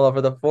cheek, all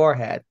over the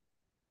forehead.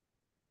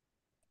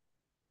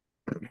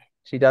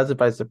 She does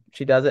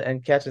it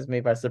and catches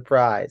me by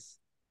surprise.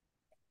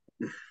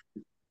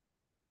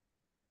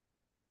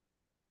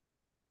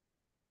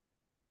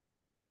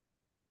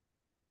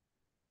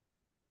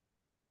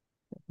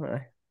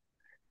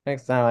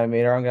 Next time I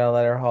meet her, I'm gonna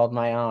let her hold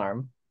my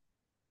arm.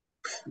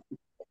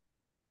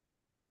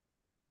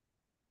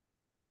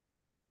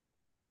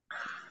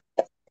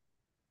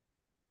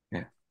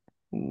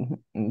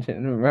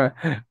 Remember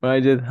when I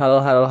did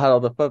huddle huddle huddle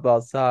the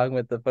football song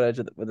with the footage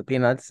with the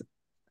peanuts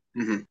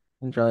Hmm.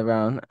 and Charlie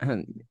Brown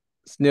and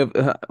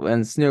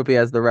Snoopy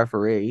as the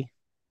referee.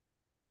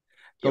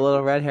 The Yep.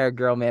 little red haired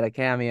girl made a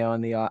cameo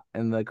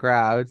in the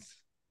crowds.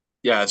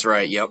 Yeah, that's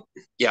right. Yep.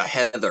 Yeah,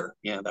 Heather.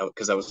 Yeah, that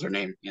because that was her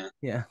name. Yeah.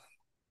 Yeah.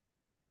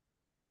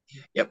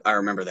 Yep, I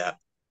remember that.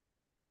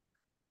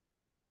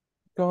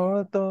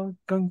 Gordo,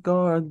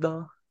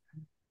 gordo.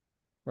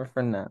 We're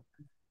from that.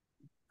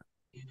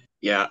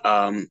 Yeah,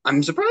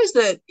 I'm surprised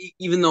that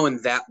even though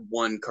in that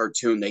one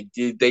cartoon they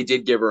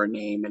did give her a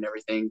name and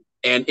everything,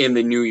 and in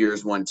the New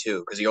Year's one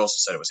too, because he also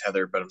said it was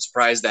Heather. But I'm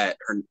surprised that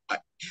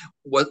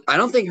I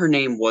don't think her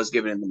name was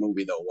given in the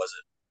movie though, was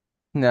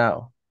it?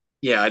 No,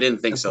 Yeah, I didn't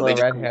think just a so. They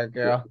little red haired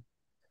girl.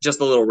 just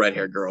the little red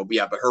haired girl. But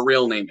yeah, but her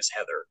real name is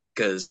Heather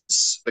because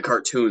the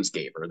cartoons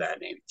gave her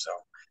that name. So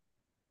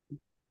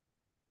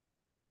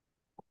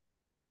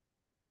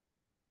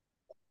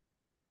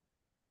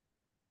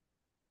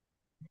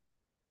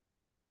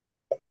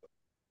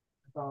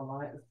Oh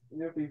my,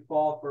 Snoopy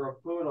fall for a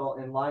poodle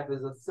in life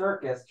is a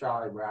circus,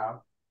 Charlie Brown.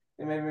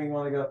 It made me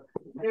want to go,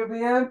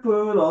 Snoopy and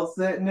Poodle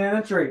sitting in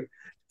a tree.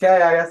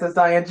 Okay, I guess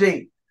it's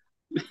ing.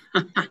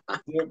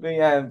 Snoopy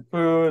and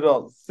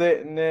Poodle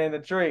sitting in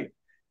a tree.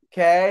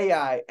 Kissing.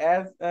 I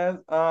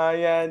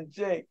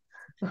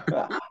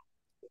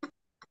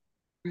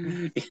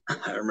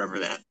remember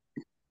that.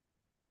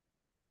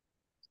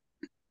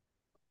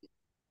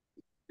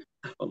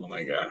 Oh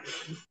my god,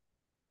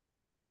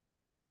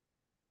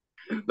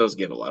 those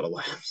get a lot of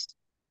laughs.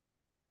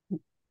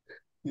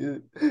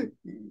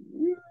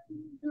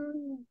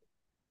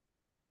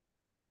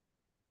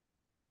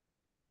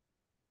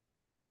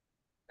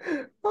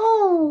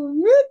 Oh,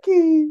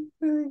 Mickey.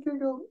 And you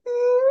go,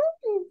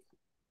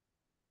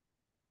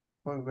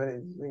 oh, but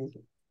it's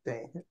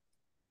dang.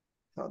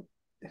 Oh.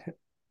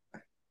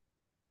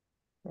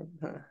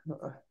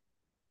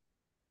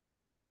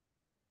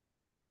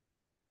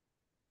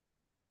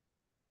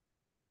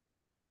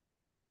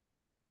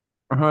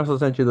 I also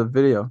sent you the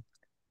video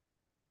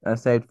I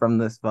saved from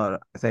this photo,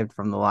 saved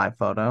from the live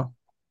photo.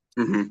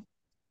 Hmm.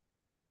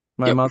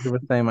 My Yep, mother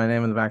was saying my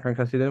name in the background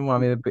because she didn't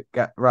want me to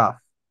get rough.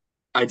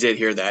 I did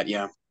hear that.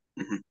 Yeah.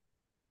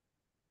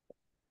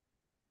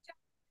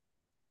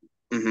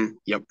 Hmm.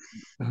 Yep.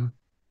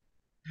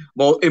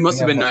 Well, it must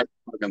have Yeah, been but nice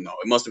to hug him, though.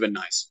 It must have been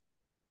nice.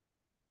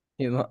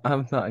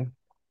 I'm not.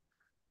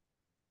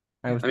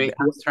 I mean,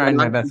 I was trying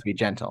my best to be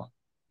gentle.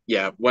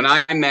 yeah, when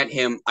I met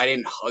him, I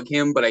didn't hug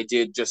him, but I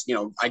did just,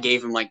 I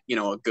gave him like,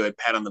 a good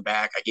pat on the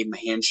back. I gave him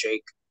a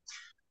handshake.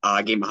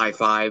 I gave him a high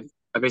five.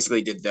 I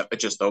basically did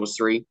just those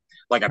three.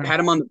 Like I pat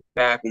him on the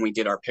back when we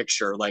did our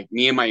picture. Like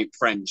me and my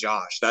friend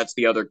Josh, that's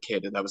the other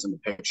kid that was in the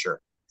picture.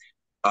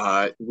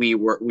 We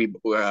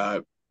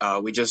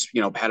We just,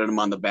 patted him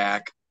on the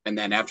back. And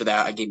then after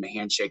that, I gave him a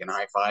handshake and a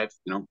high five.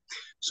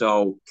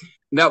 So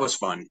that was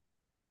fun.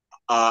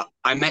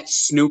 I met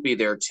Snoopy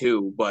there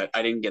too, but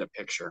I didn't get a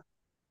picture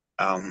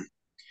um,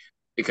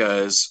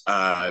 because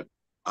I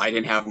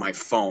didn't have my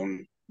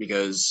phone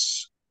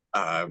because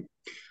uh,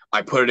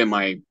 I put it in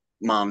my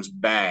mom's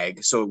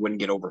bag so it wouldn't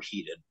get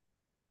overheated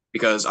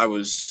because I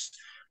was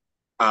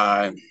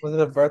Was it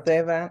a birthday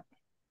event?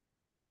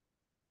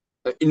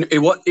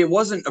 it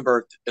wasn't a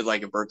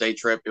birthday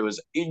trip. It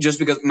was just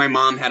because my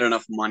mom had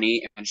enough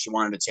money and she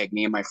wanted to take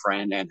me and my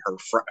friend and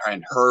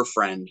her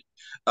friend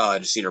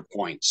to Cedar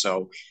Point.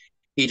 So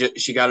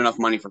she got enough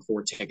money for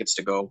 4 tickets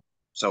to go.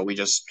 So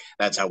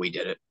that's how we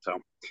did it. So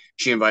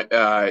she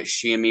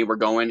and me were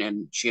going,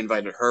 and she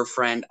invited her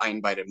friend. I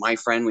invited my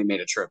friend. We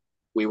made a trip.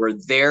 We were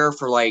there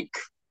for like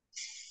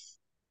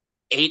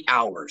 8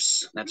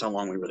 hours. That's how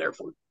long we were there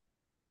for.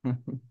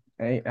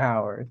 8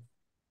 hours.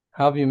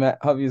 How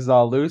have you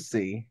saw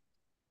Lucy?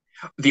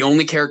 The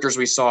only characters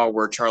we saw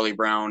were Charlie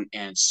Brown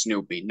and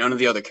Snoopy. None of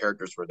the other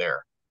characters were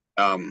there.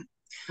 Um,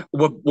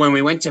 when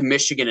we went to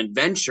Michigan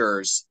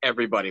Adventures,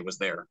 everybody was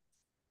there,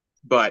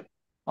 but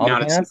All the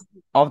not at peanuts?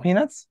 All the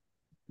peanuts?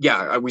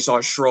 yeah, we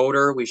saw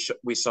Schroeder,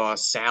 we saw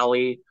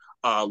Sally,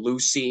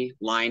 Lucy,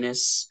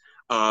 Linus.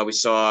 We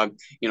saw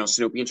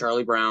Snoopy and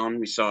Charlie Brown.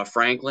 We saw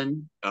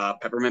Franklin,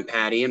 Peppermint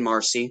Patty, and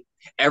Marcy.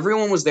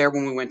 Everyone was there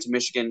when we went to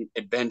Michigan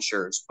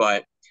Adventures,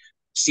 but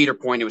Cedar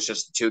Point it was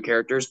just the two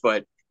characters.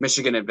 But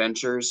Michigan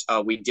Adventures,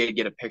 we did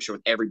get a picture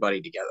with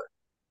everybody together.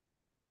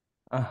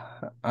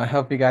 I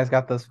hope you guys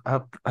got those.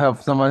 I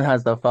hope someone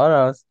has the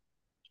photos.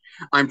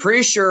 I'm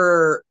pretty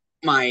sure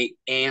my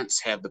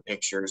aunts have the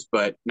pictures,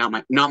 but not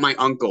my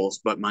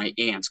uncles, but my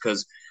aunts,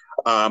 because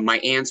my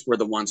aunts were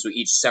the ones who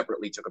each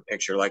separately took a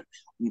picture. Like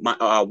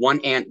my one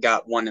aunt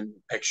got one in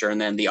the picture, and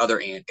then the other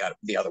aunt got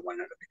the other one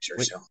in the picture.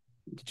 Wait, So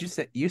did you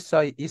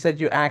say you said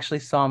you actually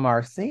saw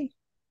Marcy?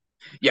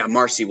 yeah,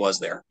 Marcy was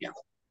there. Yeah,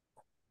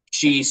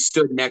 She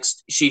stood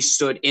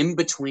in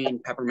between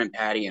Peppermint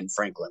Patty and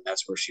Franklin.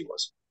 That's where she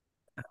was.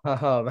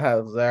 Oh,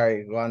 that was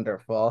very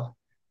wonderful.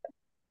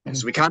 And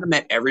so we kind of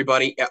met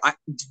everybody.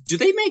 Do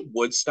they make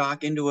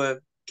Woodstock into a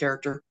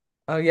character?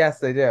 Oh, yes,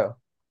 they do.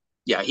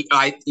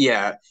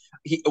 Yeah.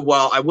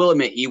 Well, I will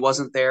admit he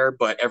wasn't there,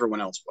 but everyone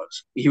else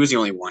was. He was the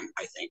only one,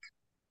 I think.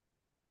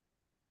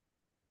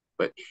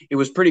 But it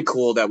was pretty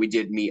cool that we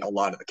did meet a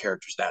lot of the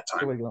characters that Here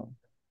time. we go.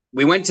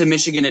 We went to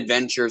Michigan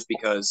Adventures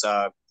because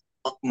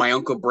my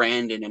uncle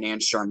Brandon and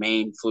Aunt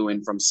Charmaine flew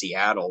in from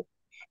Seattle,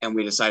 and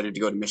we decided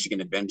to go to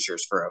Michigan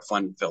Adventures for a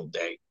fun-filled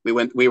day.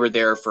 We were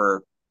there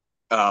for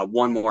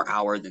 1 more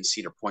hour than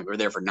Cedar Point. We were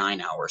there for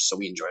 9 hours, so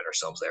we enjoyed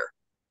ourselves there.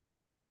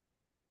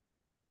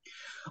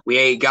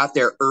 We got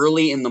there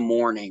early in the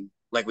morning.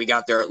 Like we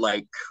got there at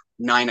like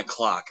 9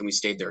 o'clock, and we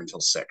stayed there until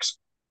 6,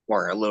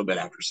 or a little bit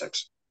after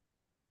 6.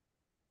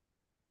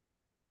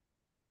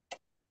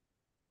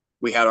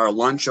 We had our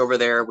lunch over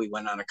there. We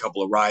went on a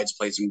couple of rides,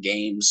 played some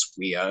games.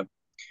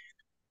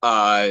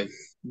 Uh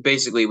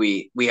basically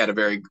we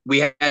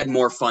had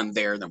more fun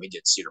there than we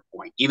did Cedar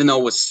Point. Even though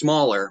it was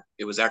smaller,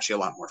 it was actually a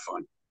lot more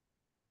fun.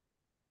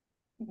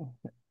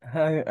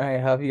 I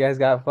hope you guys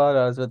got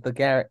photos with the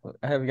character.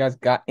 I hope you guys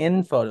got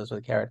in photos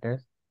with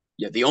characters.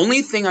 Yeah, the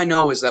only thing I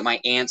know is that my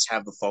aunts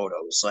have the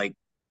photos. Like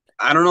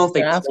I don't know if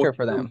they Ask her posted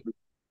for them, them.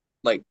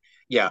 like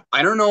yeah,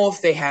 I don't know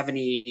if they have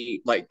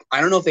any like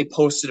I don't know if they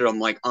posted them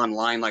like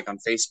online like on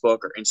Facebook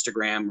or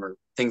Instagram or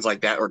things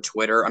like that or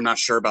Twitter. I'm not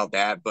sure about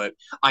that, but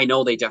I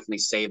know they definitely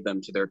saved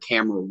them to their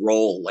camera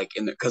roll like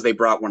in the because they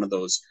brought one of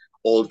those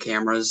old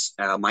cameras.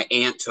 My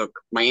aunt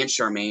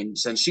Charmaine,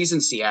 since she's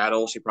in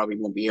Seattle, it probably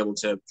won't be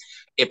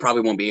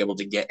able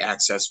to get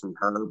access from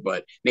her,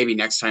 but maybe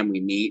next time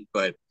we meet.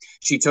 But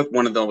she took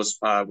one of those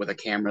with a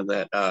camera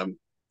that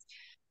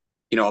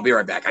I'll be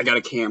right back. I got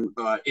a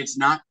camera. It's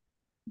not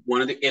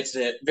it's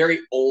a very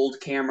old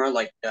camera,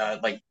 like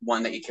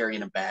one that you carry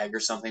in a bag or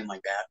something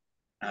like that.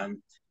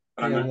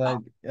 But I'm Yes, gonna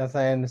yes,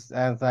 I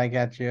understand. Yes, I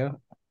get you.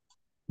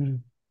 Hmm.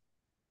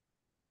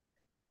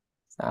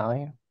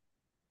 Sally.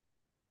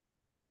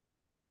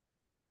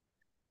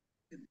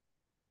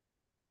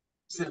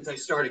 since I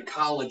started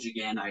college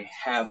again, I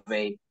have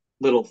a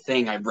little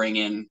thing I bring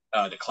in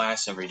to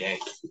class every day.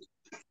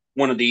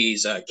 One of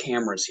these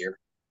cameras here.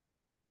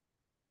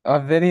 A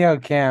video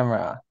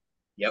camera.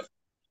 Yep,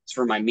 it's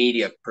for my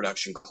media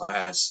production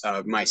class,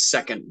 my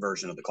second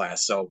version of the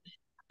class. So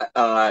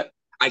uh,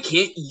 I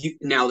can't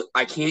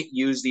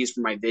use these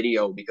for my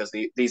video because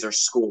these are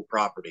school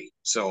property.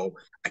 So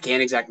I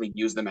can't exactly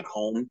use them at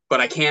home,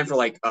 but I can for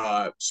like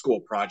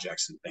school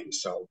projects and things.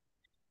 So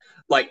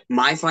like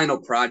my final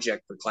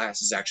project for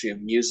class is actually a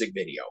music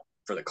video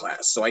for the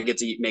class. So I get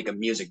to make a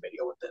music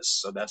video with this.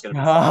 So that's gonna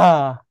be fun.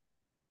 Ah,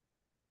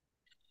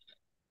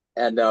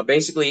 And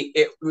basically,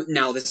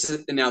 this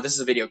is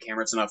a video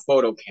camera. It's not a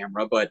photo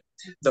camera, but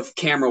the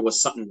camera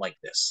was something like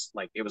this.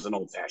 Like it was an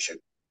old fashioned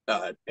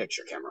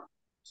picture camera.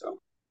 So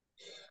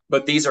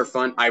but these are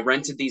fun. I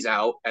rented these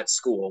out at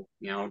school,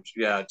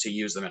 to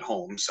use them at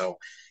home. So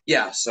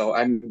yeah, so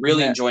I'm I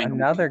really met enjoying them.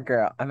 another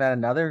girl. I met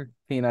another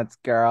Peanuts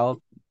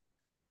girl.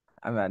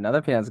 I met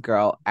another Peanuts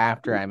girl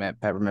after I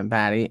met Peppermint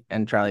Patty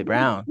and Charlie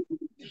Brown.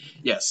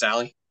 Yeah,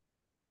 Sally.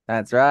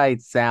 That's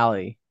right,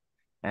 Sally.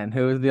 And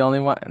who's the only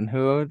one? And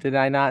who did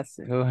I not?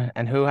 Who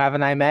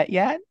haven't I met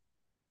yet?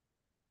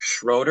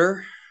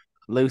 Schroeder.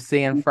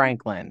 Lucy and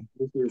Franklin.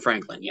 And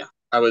Franklin. Yeah,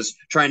 I was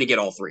trying to get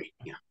all three.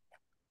 Yeah.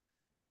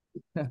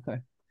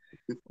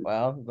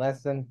 Well,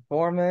 less than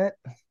 4 minutes.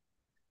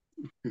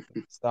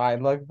 So I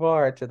look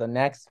forward to the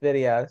next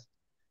videos.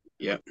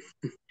 Yep.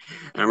 And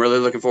I'm really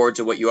looking forward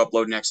to what you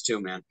upload next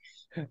too, man.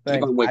 Keep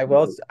Thanks. on I wiggling.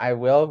 will. I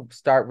will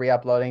start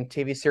re-uploading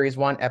TV series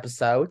 1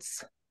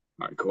 episodes.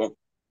 All right, cool.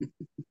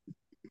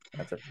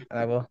 That's it. And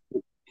I will.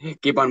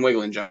 Keep on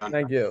wiggling, John.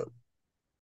 Thank you.